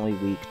exceptionally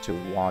weak to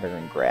water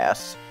and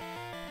grass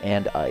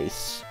and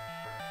ice.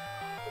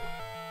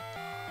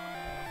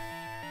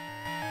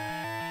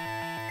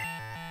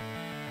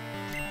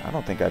 I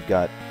don't think I've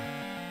got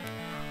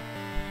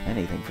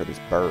anything for this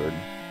bird.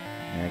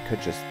 I mean, I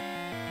could just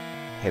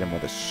hit him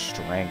with a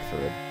strength or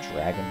a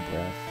dragon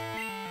breath.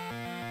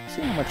 Let's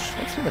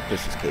see what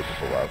this is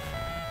capable of.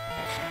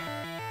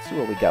 Let's see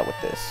what we got with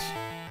this.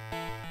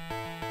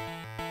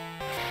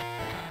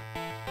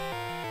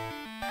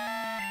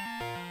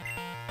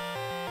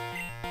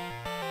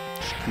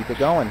 Just keep it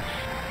going.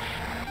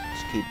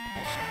 Just keep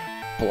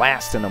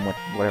blasting them with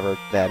whatever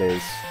that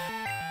is.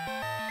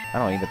 I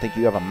don't even think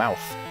you have a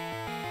mouth.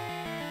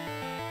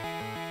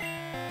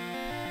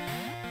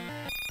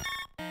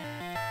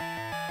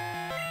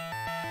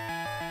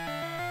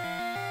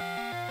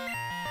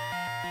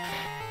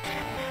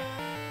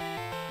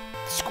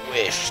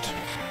 Squished.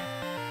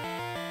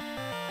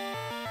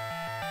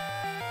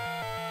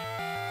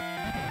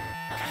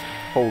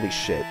 Holy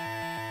shit.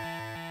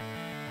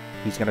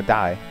 He's gonna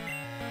die.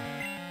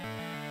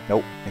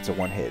 Nope, it's a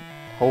one hit.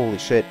 Holy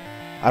shit.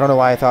 I don't know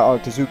why I thought, oh,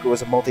 Tezuka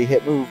was a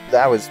multi-hit move.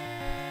 That was...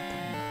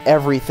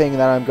 Everything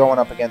that I'm going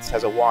up against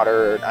has a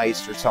water or an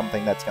ice or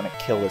something that's gonna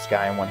kill this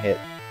guy in one hit.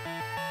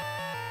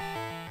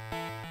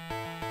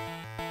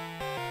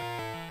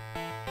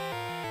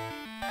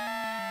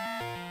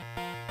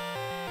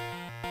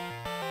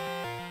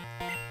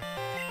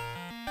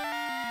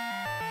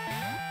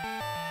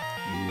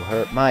 You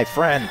hurt my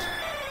friend.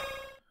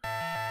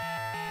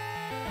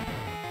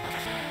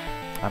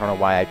 I don't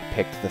know why I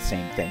picked the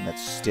same thing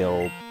that's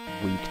still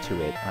weak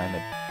to it. I'm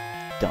a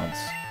dunce.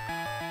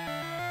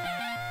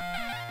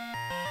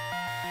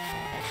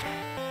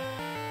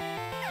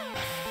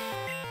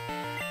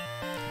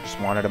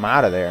 Just wanted him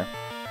out of there.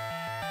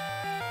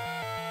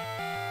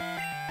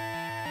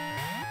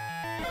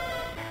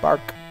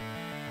 Bark.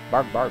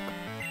 Bark, bark.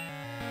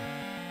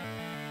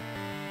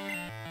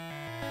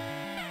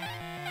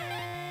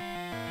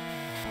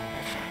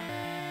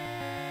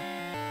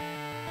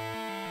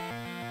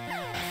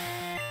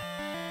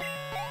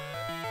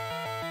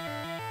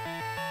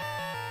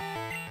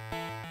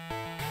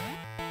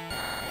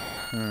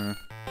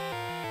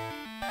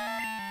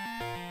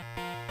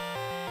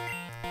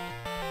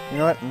 You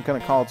know what? I'm gonna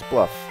call its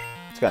bluff.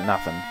 It's got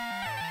nothing.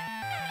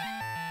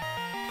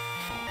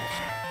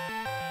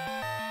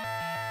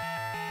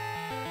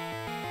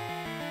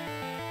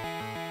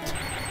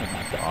 Oh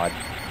my god.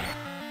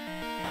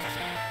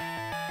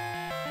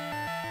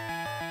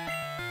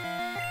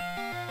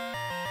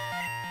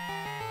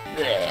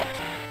 Blech.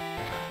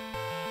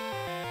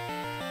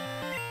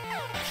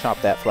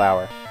 Chop that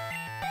flower.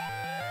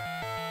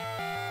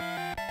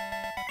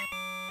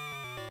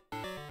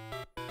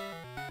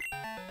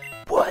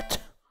 What?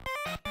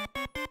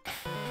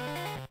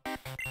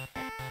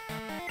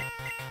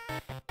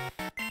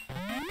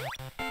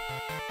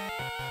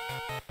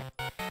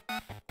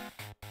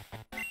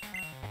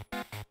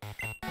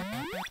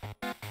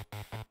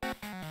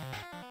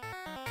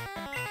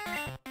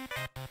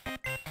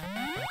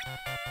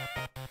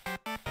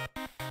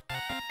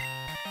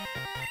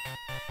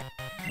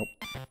 Nope.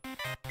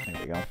 There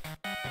we go.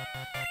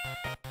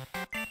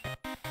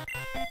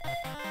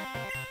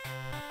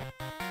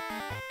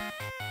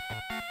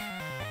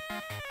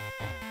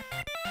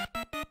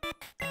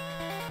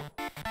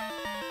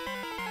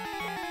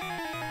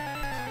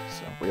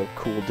 He's a real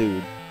cool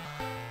dude.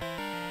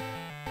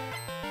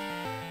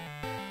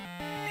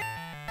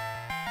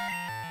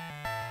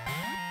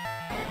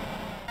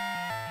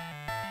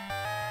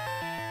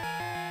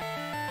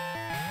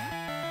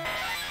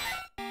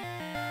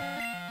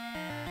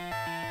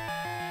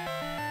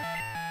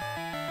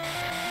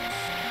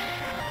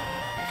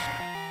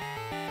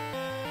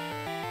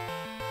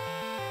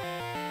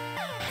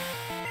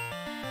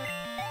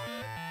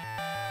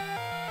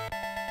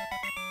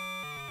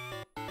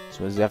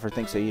 So Zephyr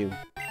thinks of you.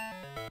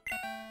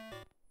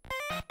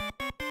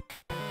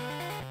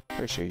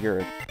 Pretty sure you're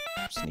a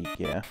sneak,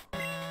 yeah.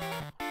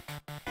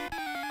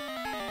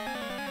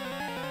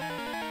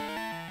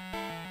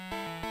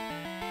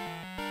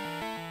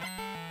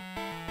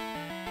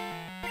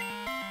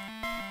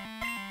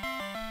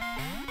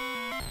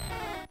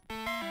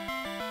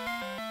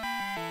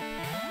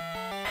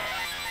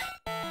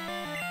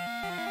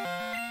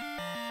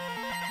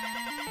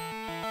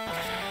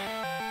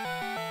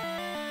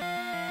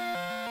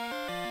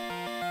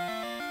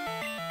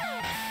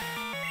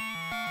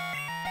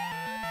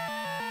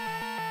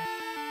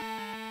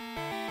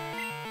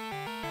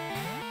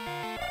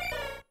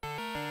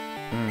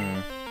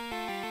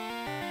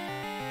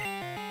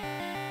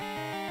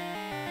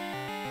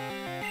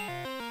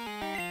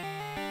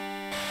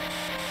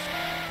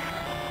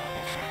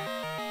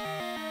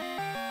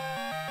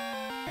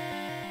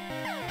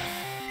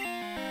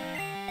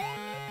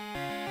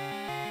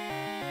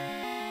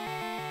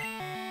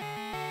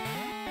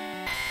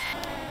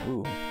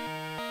 Ooh.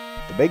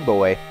 The big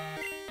boy.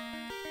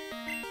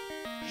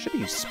 Should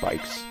use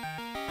spikes.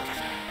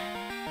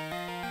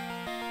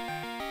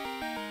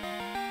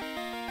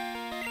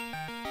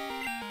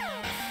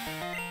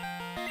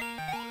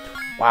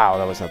 Wow,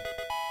 that was a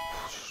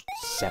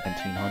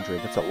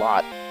 1700. That's a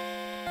lot.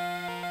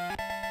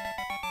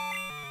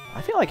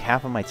 I feel like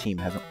half of my team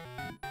hasn't,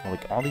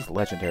 like all these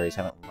legendaries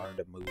haven't learned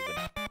to move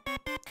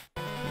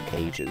in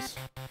cages.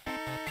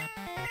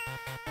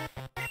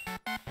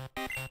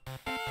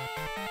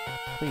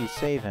 Please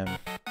save him.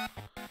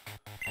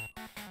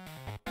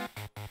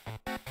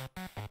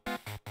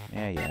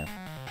 Yeah.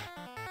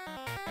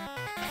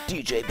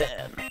 DJ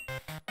Ben,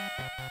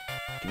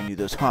 giving you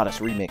those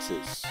hottest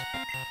remixes.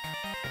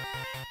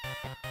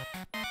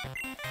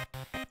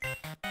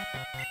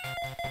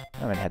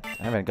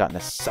 I haven't gotten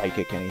a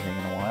psychic anything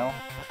in a while.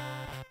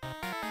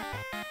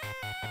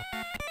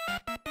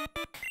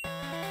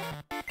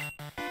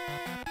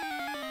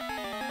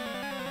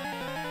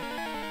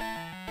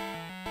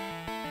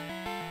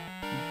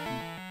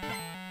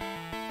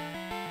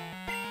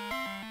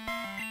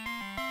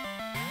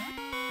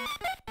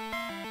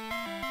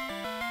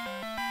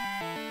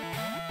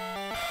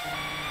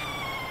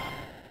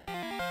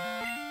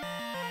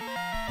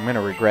 I'm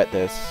gonna regret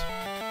this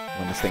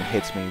when this thing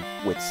hits me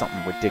with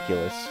something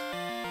ridiculous.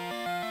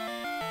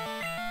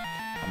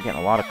 I'm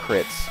getting a lot of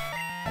crits,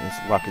 and this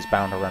luck is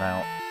bound to run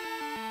out.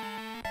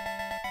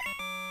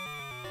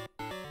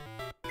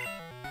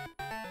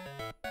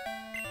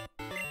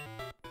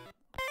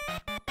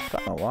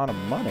 Gotten a lot of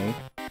money.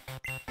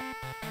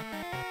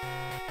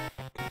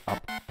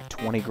 Up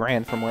 20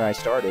 grand from where I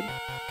started.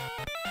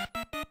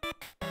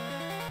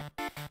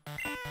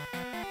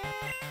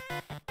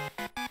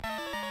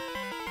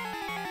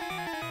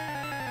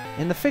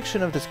 In the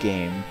fiction of this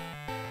game,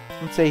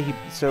 let's say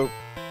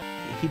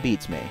he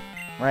beats me,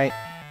 right?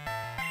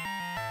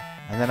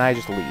 And then I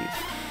just leave.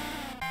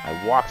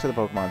 I walk to the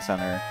Pokemon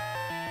Center,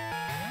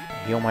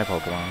 heal my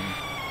Pokemon,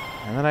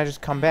 and then I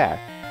just come back,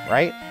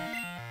 right?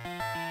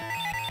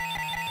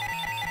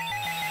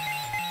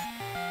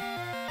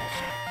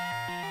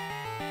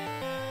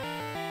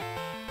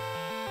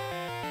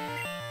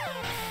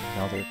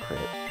 Another crit.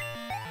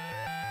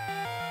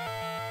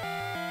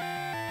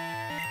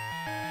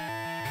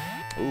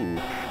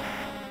 Ooh.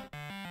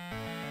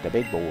 The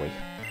big boy.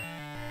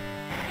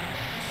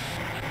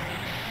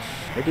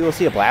 Maybe we'll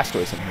see a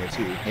Blastoise in here,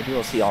 too. Maybe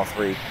we'll see all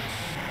three.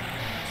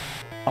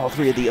 All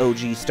three of the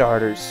OG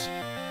starters.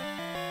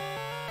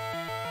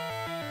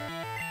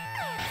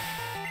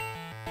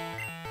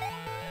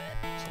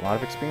 It's a lot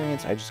of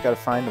experience. I just gotta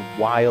find a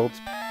wild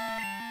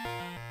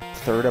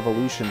third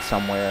evolution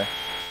somewhere.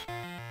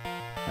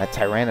 That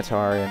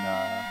Tyranitar in,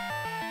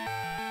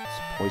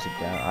 Poison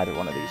Ground. Either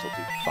one of these will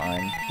do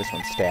fine. This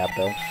one's Stab,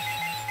 though.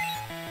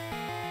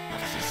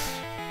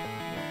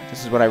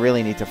 This is what I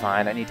really need to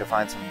find. I need to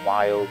find some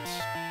wild,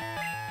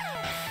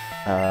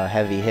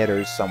 heavy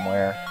hitters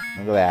somewhere.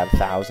 Look at that,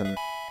 1,000.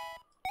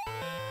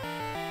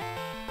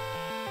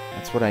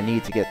 That's what I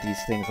need to get these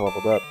things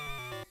leveled up.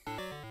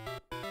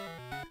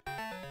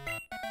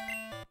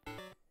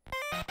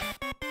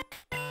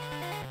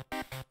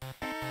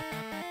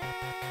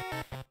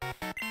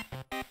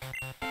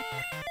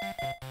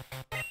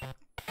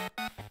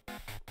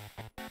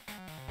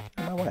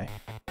 Get out of my way.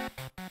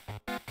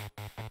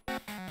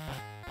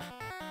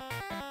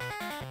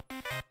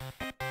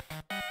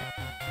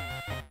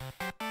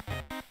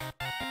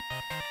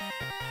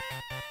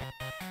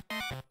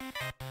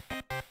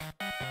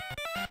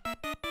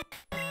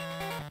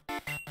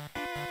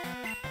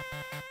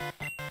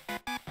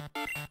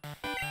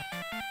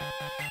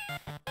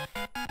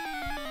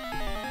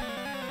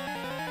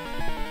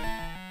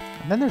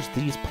 And then there's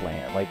these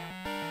plans, like...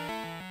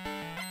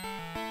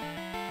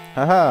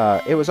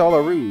 Haha, it was all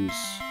a ruse.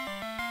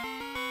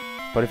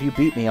 But if you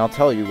beat me, I'll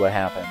tell you what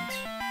happened.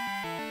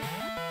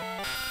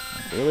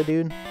 Really,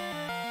 dude?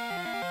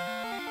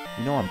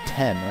 You know I'm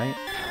 10, right?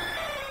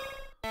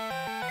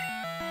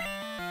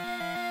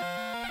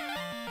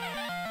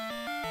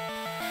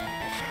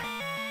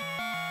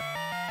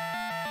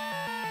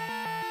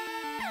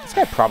 This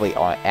guy probably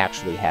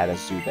actually had a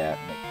Zubat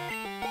in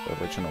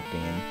the original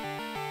game.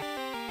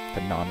 The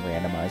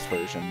non-randomized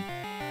version.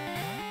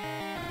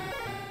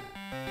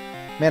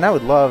 Man, I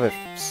would love if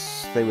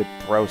they would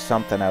throw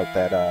something out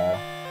that,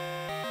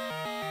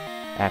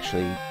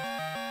 actually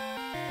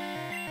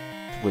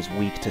was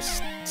weak to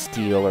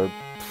steel or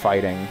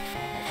fighting.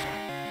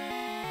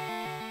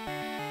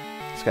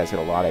 This guy's got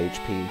a lot of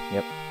HP,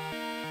 yep.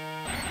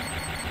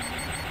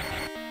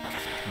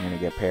 I'm gonna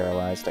get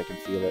paralyzed, I can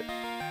feel it.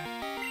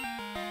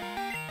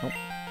 Nope.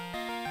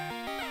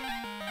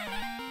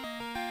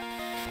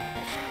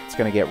 It's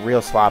gonna get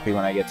real sloppy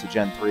when I get to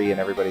Gen 3 and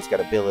everybody's got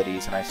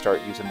abilities and I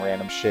start using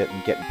random shit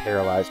and getting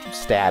paralyzed from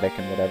static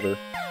and whatever.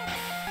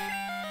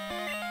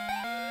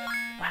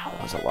 Wow,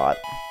 that was a lot.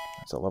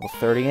 That's a level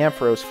 30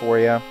 Ampharos for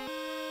you.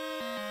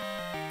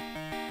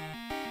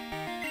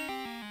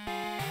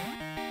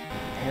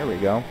 There we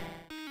go.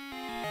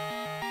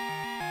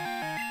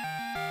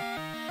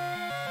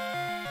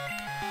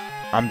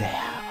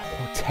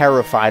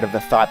 terrified of the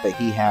thought that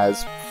he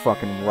has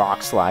fucking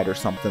Rock Slide or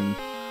something.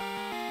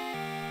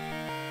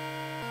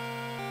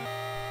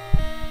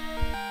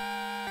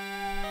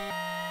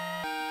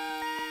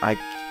 I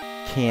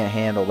can't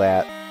handle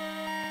that.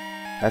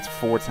 That's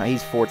 4 times.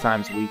 He's 4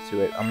 times weak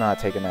to it. I'm not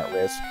taking that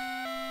risk.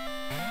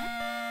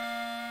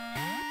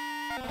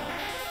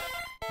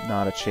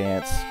 Not a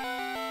chance.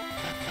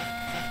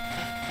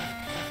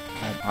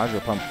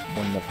 Hydro Pump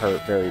wouldn't have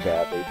hurt very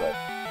badly, but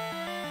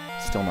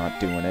still not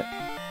doing it.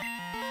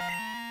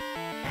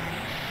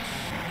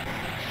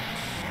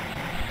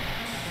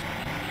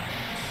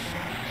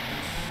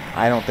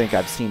 I don't think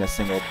I've seen a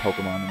single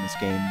Pokemon in this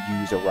game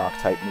use a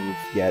Rock-type move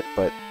yet,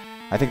 but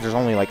I think there's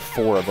only like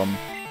 4 of them.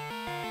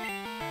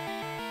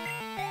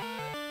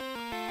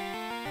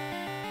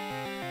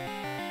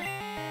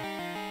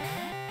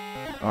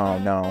 Oh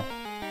no.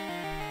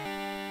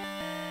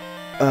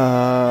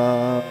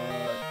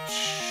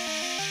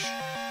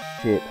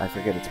 Shit, I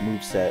forget its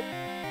moveset.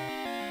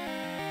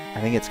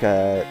 I think it's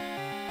got...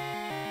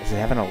 Does it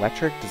have an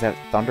electric? Does it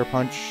have Thunder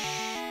Punch?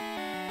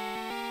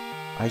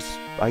 Ice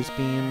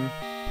Beam?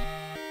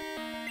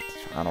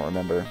 I don't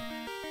remember.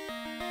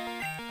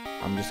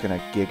 I'm just gonna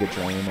Giga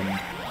Drain and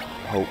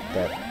hope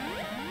that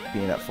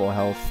being at full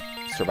health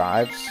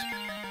survives.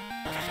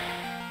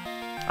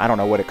 I don't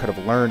know what it could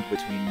have learned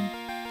between...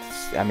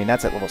 I mean,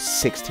 that's at level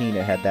 16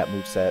 it had that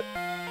moveset.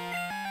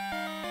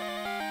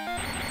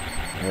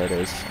 There it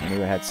is. I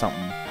knew it had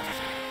something.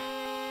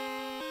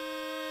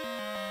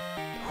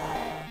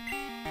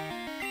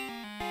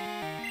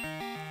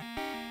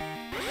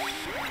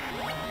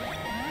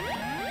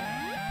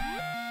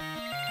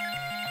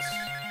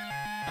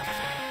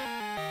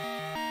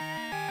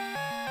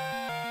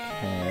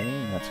 Okay,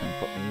 that's going to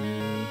put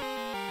me...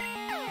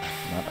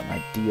 not an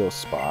ideal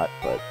spot,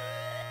 but...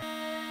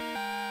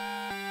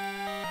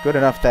 good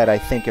enough that I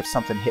think if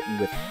something hit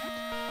me with...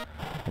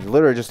 I was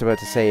literally just about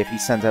to say if he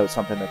sends out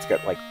something that's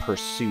got, like,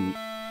 Pursuit.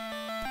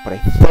 But I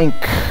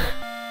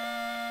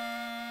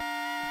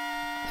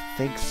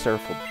think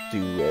Surf will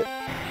do it.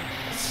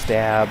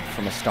 Stab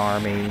from a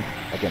Starmie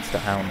against a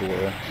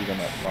Houndour, even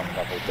at 1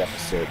 level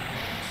deficit.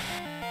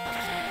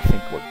 I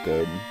think we're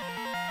good.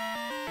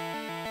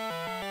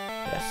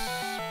 Yes.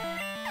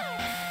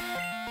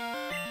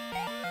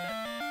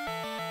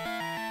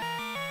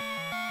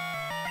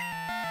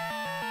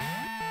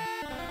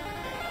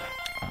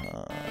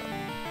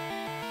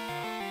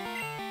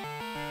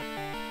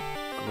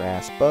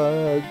 Grass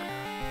Bug.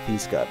 If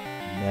he's got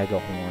Mega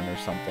Horn or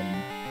something,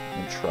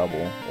 in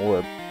trouble. Or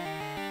if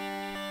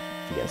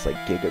he has like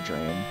Giga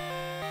Drain,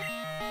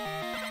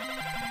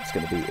 it's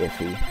gonna be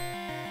iffy.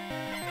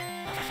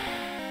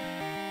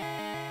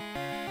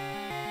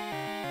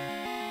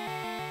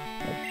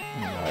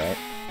 Alright.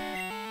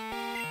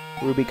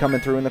 Ruby coming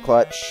through in the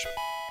clutch.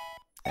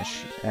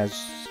 As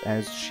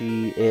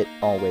it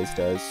always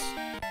does.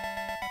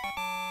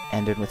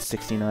 Ended with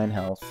 69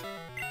 health.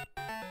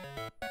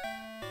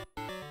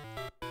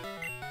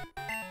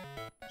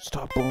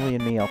 Stop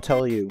bullying me, I'll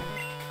tell you.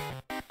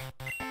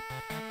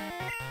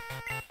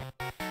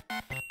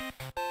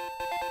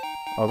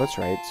 Oh, that's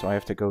right, so I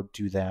have to go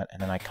do that, and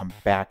then I come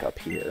back up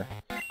here.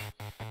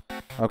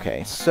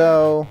 Okay,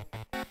 so...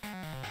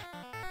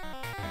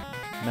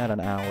 I'm at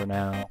an hour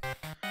now.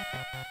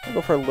 I'll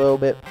go for a little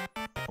bit.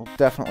 We'll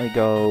definitely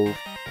go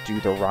do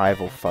the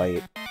rival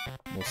fight.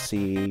 We'll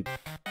see...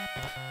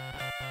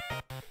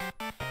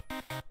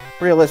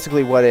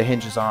 Realistically, what it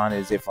hinges on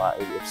is if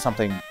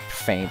something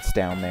faints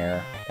down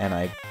there, and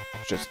I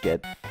just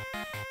get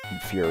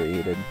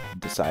infuriated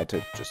and decide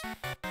to just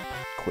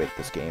quit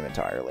this game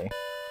entirely.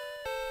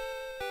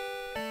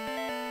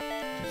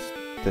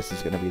 This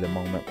is going to be the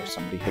moment where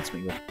somebody hits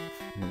me with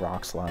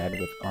Rock Slide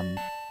on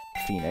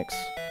Phoenix.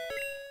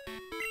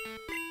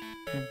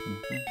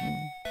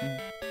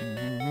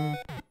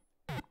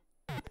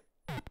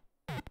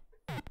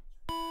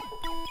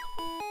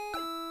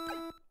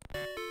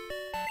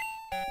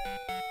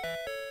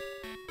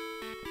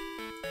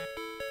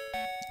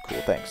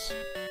 Cool, thanks.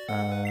 What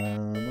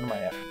am I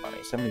at for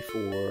money?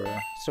 74.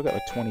 Still got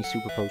like 20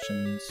 super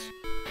potions.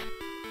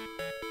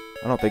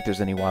 I don't think there's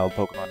any wild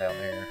Pokemon down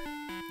there.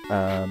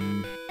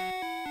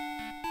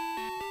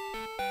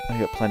 I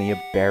got plenty of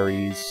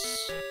berries.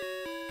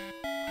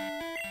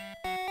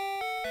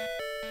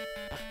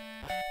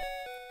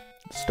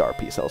 Star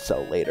Piece I'll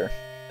sell later.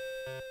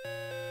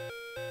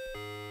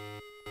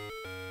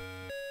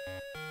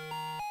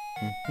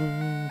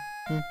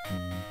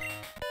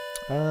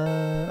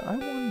 I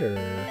wonder...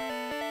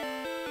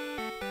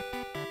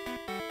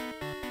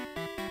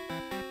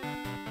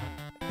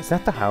 Is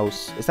that the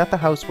house? Is that the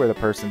house where the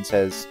person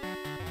says,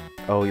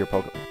 oh, your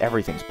Pokemon...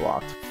 Everything's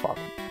blocked. Fuck.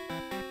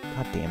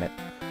 God damn it.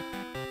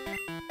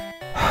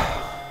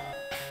 I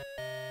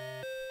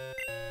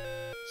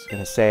was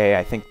gonna say,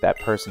 I think that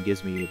person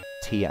gives me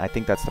T. I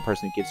think that's the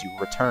person who gives you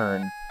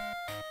return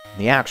in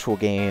the actual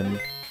game.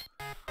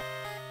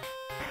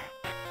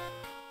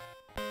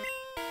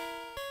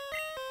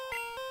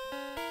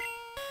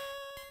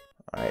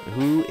 Alright,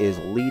 who is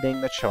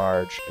leading the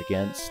charge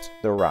against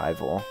the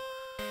rival?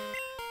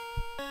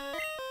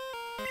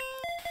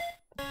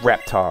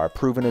 Reptar,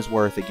 proving his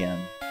worth again.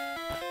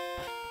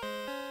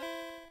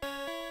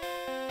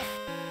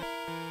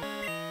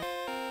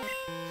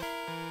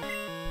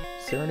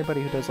 Is there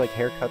anybody who does like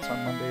haircuts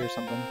on Monday or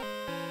something?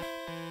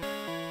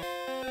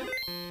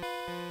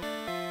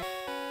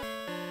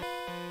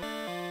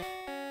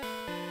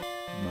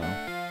 No.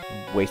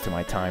 I'm wasting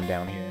my time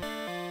down here.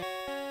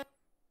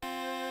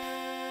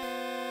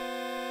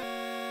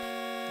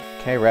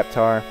 Okay,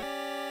 Reptar.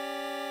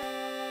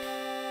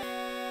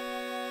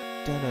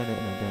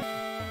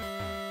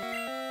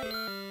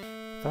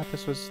 Thought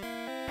this was...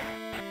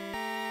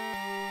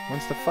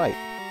 When's the fight?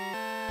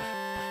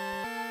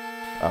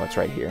 Oh, it's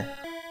right here.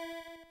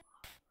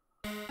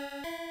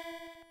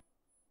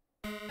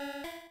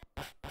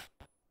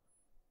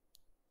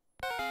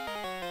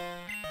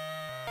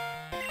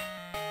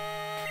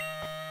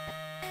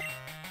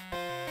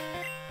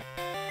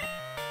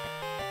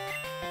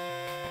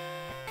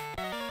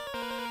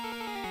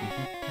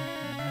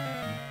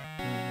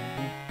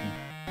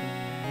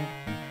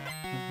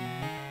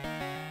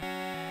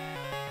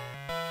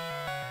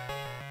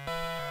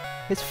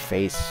 His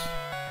face,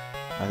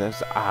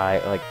 those eye,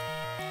 like,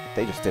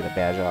 they just did a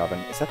bad job.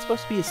 And is that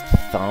supposed to be his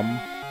thumb?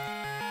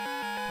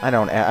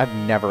 I've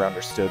never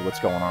understood what's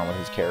going on with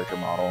his character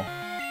model.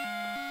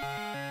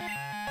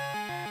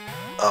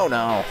 Oh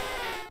no.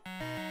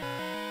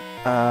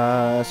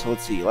 So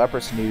let's see,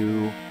 Leprous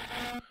New.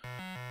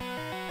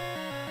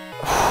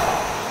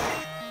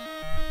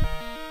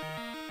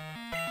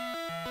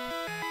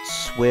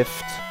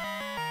 Swift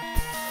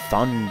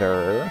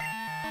Thunder.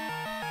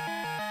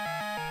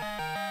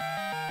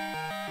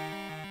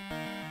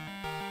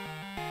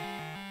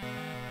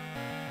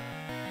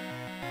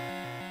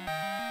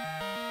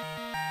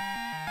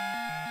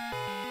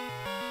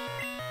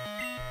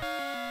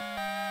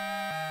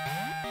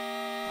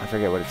 I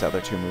forget what its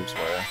other two moves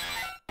were.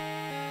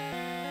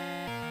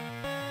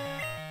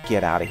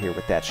 Get out of here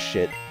with that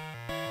shit.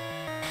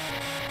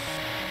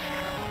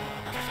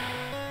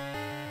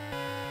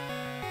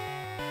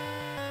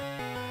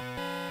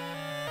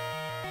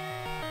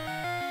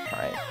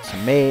 Alright,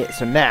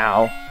 so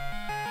now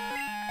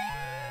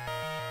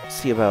let's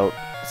see what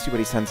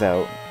he sends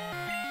out.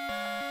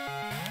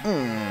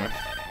 I'm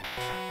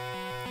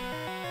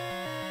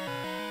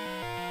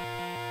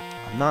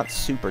not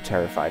super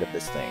terrified of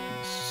this thing,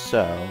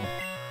 so I'm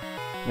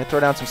gonna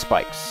throw down some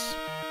spikes.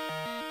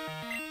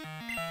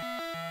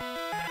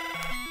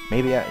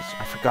 Maybe I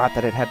forgot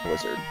that it had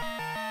Blizzard.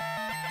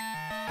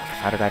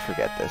 How did I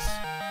forget this?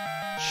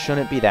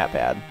 Shouldn't be that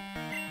bad.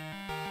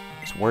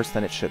 It's worse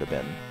than it should have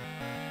been.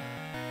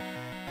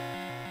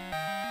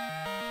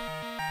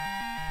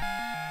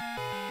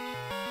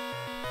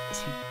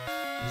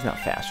 He's not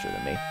faster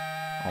than me.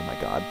 Oh my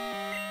god.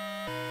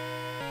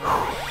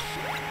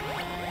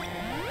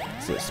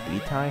 Is it a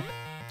speed tie?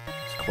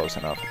 It's close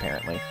enough,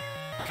 apparently.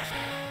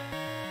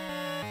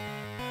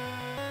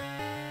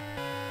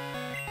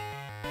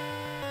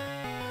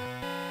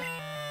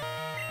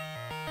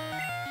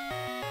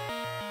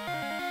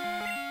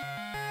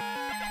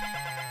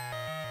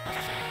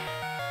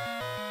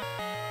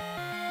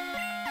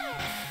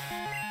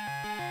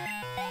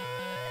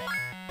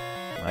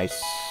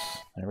 Nice.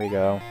 There we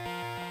go.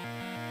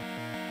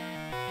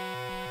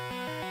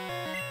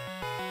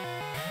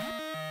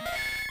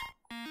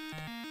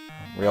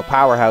 Real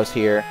powerhouse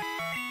here.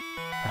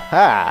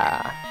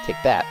 Aha! Take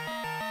that.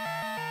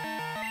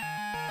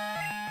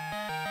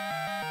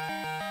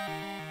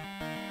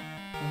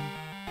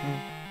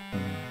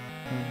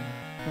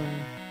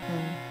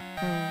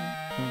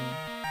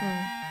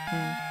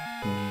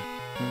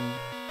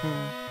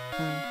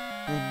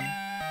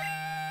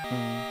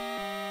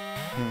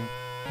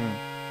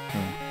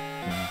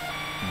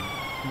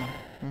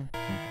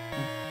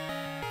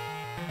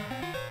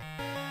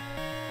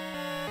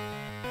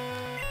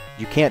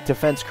 You can't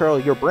defense curl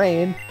your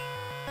brain.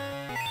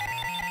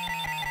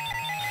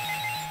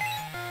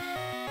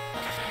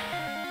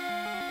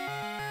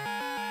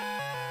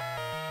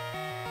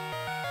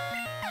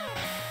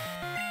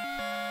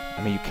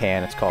 I mean, you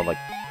can. It's called, like,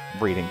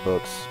 reading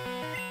books.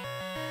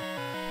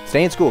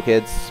 Stay in school,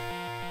 kids.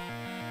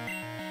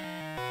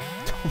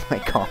 Oh my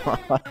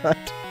god.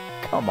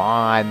 Come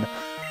on.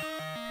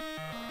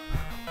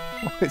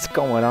 What is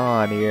going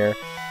on here?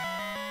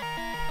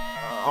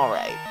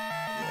 Alright.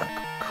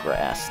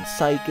 Grass and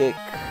Psychic.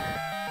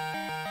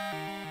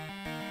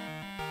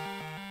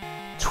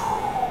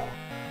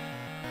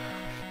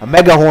 A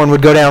Mega Horn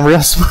would go down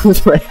real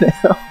smooth right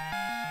now.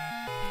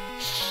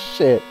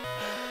 Shit.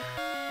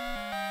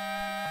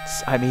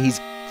 I mean,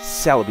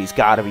 Celebi's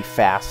gotta be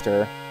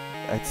faster.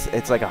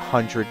 It's like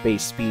 100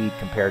 base speed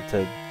compared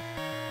to...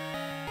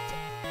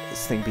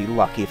 This thing be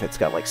lucky if it's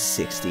got like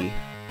 60.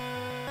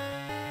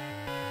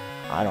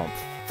 I don't...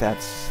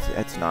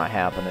 That's not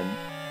happening.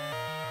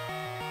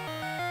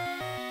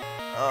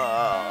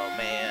 Oh,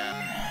 man.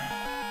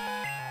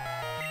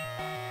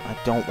 I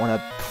don't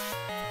want to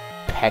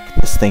peck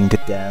this thing to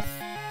death.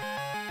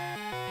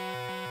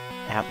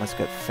 Atlas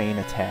got Feint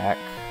Attack.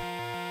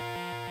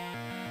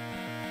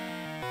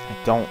 I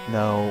don't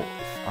know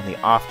if on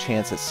the off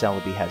chance that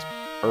Celebi has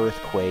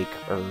earthquake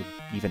or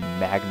even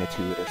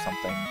magnitude or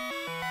something.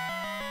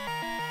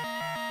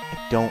 I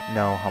don't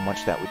know how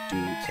much that would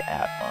do to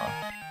Atma.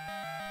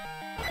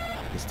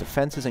 His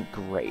defense isn't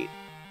great.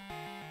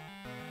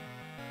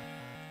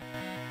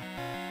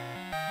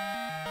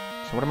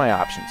 So what are my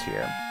options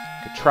here?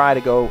 I could try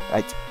to go...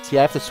 See,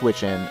 I have to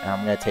switch in, and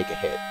I'm going to take a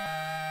hit.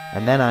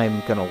 And then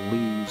I'm going to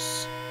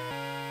lose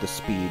the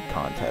speed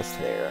contest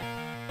there.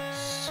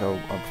 So,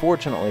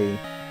 unfortunately,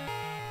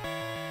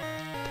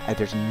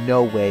 there's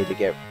no way to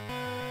get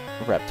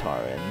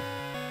Reptar in.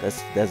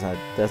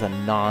 There's a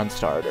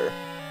non-starter.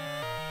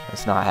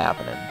 It's not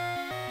happening.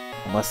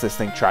 Unless this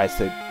thing tries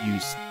to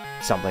use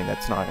something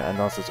that's not...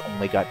 Unless it's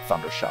only got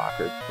Thunder Shock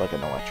or, like,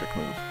 an electric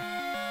move.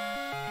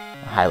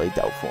 Highly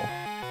doubtful.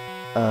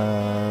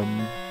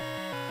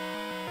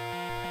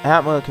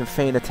 Atma can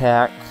feign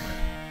attack.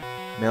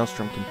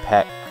 Maelstrom can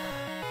peck.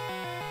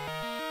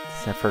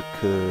 Zephyr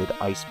could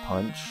Ice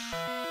Punch.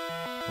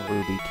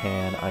 Ruby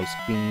can Ice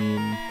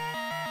Beam.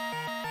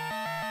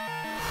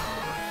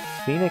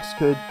 Phoenix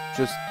could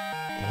just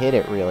hit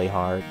it really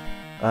hard.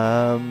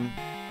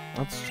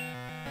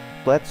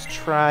 Let's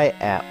try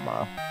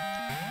Atma.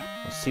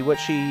 We'll see what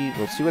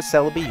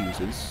Celebi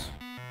uses,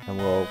 and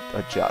we'll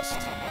adjust.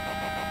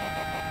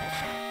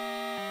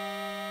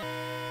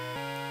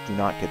 Do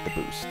not get the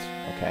boost.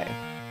 Okay.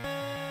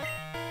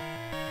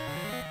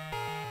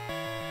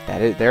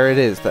 There it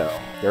is, though.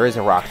 There is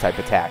a rock-type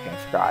attack, and I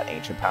forgot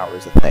Ancient Power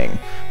is a thing.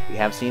 We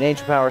have seen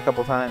Ancient Power a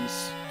couple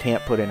times.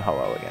 Can't put in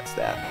Ho-Oh against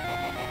that.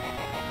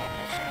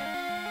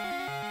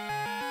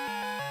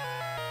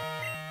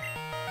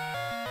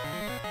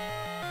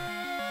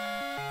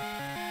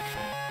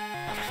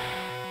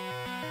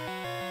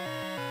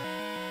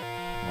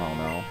 Oh,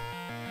 no.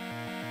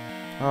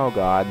 Oh,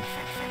 God.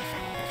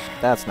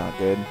 That's not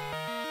good.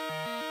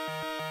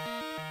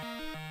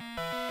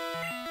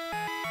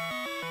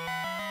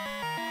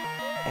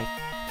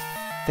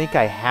 I think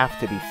I have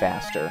to be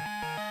faster.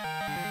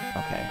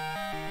 Okay.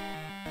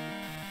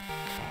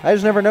 I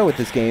just never know with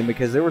this game,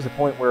 because there was a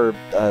point where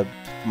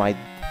my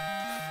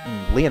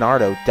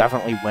Leonardo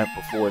definitely went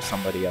before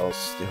somebody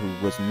else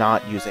who was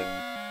not using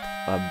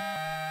a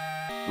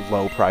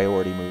low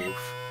priority move.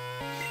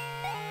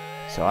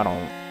 So I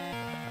don't...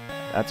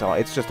 That's all.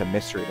 It's just a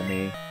mystery to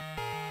me.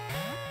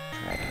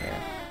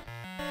 Dragonair.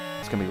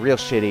 It's gonna be real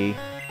shitty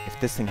if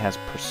this thing has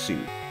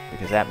Pursuit,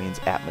 because that means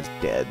Atma's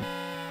dead.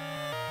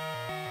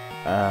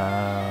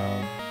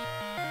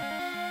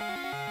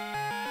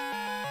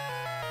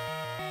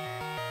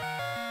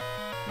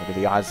 What are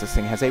the odds this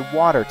thing has a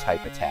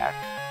Water-type attack?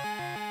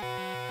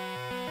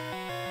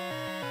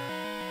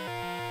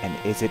 And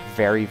is it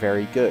very,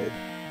 very good?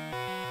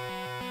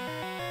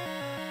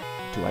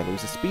 Do I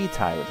lose a speed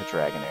tie with a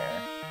Dragonair?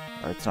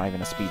 Or it's not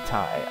even a speed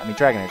tie. I mean,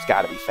 Dragonair's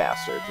gotta be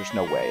faster. There's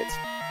no way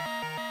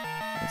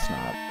it's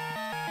not.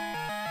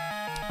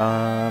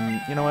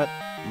 You know what?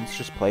 Let's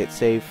just play it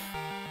safe.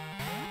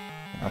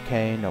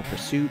 Okay, no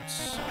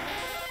pursuits.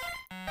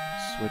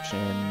 Switch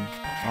in.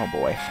 Oh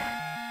boy.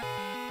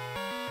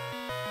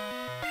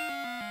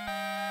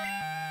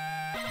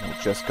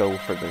 We'll just go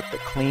for the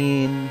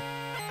clean.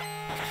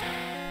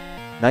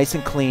 Nice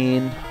and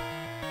clean.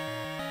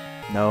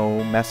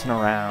 No messing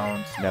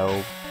around.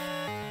 No.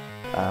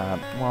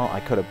 Well, I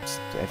could have...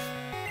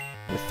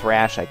 With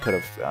Thrash, I could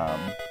have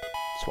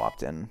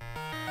swapped in.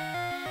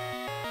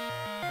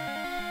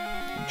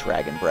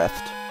 Dragon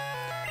Breathed.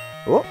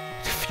 Oh!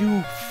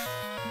 Phew!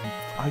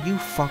 Are you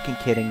fucking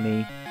kidding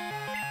me?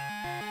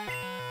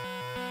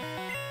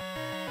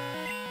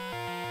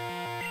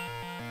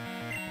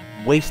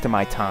 Waste of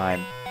my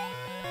time.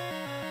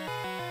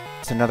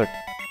 It's another...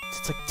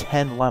 It's like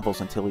 10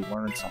 levels until he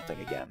learns something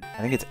again.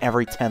 I think it's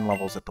every 10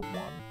 levels at the 1.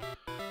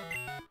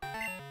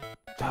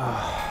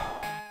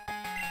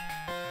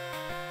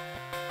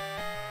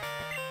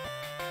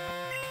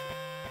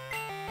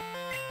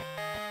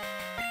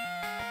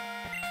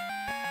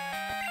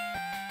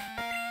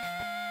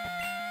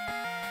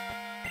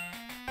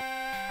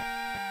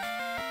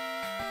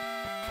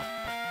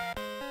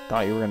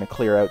 Thought you were gonna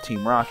clear out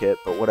Team Rocket,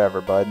 but whatever,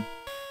 bud.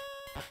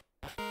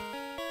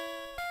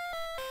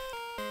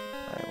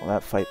 Alright, well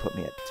that fight put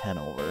me at 10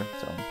 over,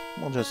 so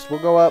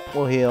we'll go up,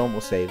 we'll heal, we'll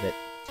save it.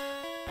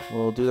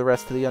 We'll do the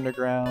rest of the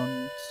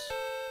underground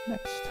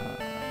next time.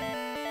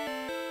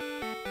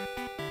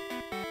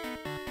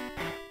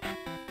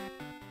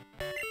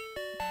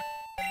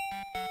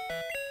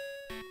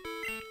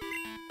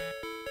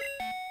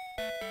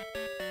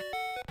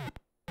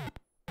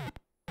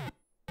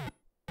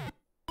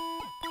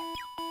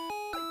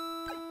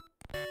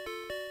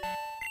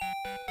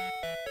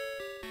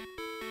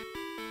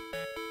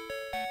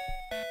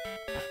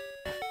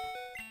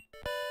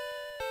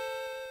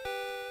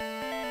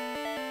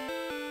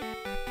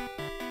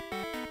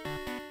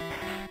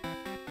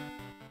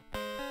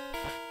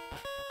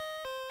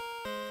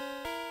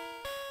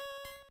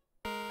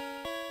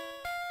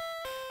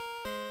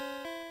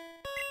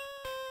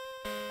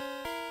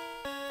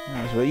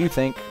 So what do you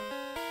think?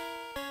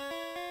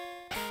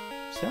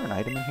 Is there an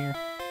item in here?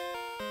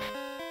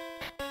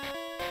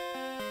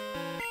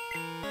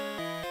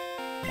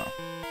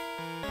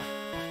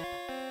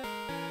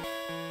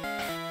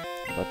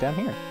 But down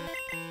here.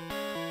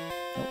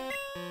 Nope.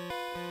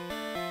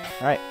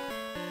 Alright.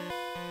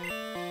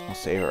 I'll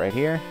save it right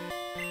here.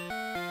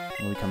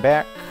 When we come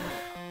back,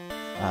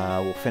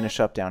 we'll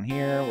finish up down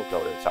here. We'll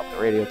go to the top of the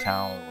radio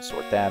tower. We'll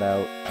sort that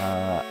out.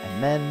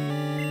 And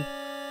then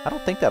I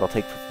don't think that'll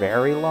take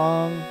very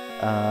long.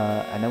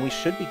 And then we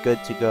should be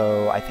good to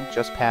go. I think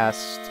just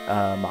past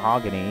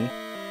Mahogany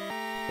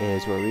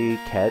is where we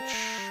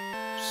catch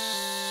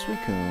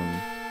Suicune.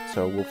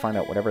 So we'll find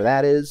out whatever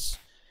that is.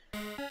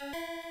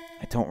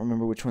 I don't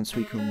remember which one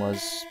Suicune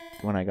was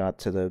when I got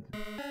to the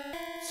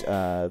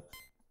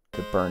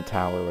burn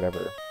tower,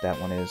 whatever that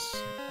one is.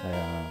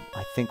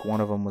 I think one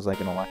of them was like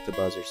an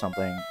Electabuzz or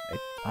something.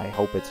 I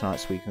hope it's not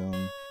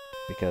Suicune,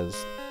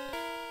 because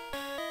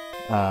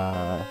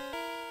I've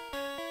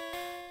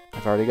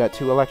already got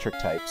 2 electric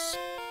types.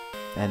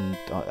 And,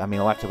 I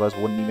mean,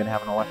 Electabuzz wouldn't even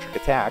have an electric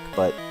attack,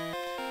 but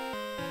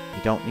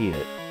you don't need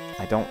it.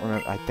 I don't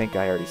remember. I think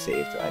I already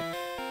saved. I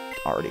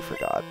already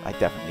forgot. I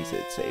definitely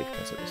did save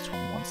because it was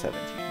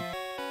 2117.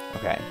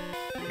 Okay.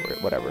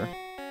 Whatever.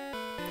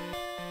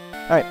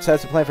 Alright, so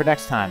that's the plan for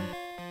next time.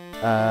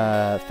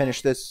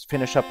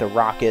 Finish up the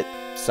rocket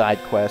side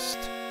quest.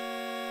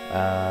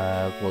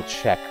 We'll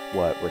check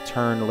what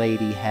Return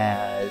Lady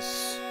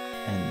has,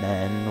 and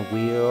then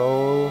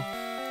we'll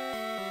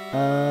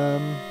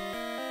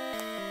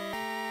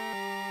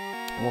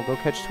go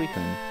catch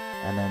Suicune,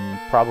 and then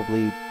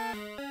probably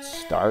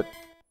start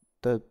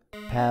the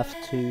path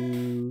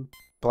to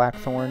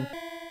Blackthorn.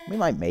 We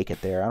might make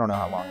it there. I don't know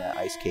how long that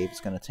ice cave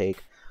is going to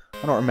take.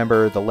 I don't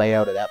remember the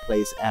layout of that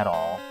place at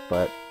all,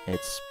 but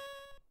it's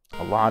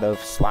a lot of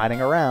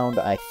sliding around,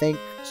 I think,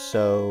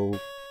 so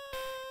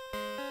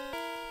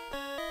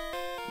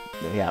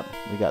yeah,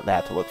 we got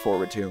that to look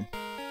forward to.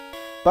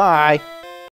 Bye!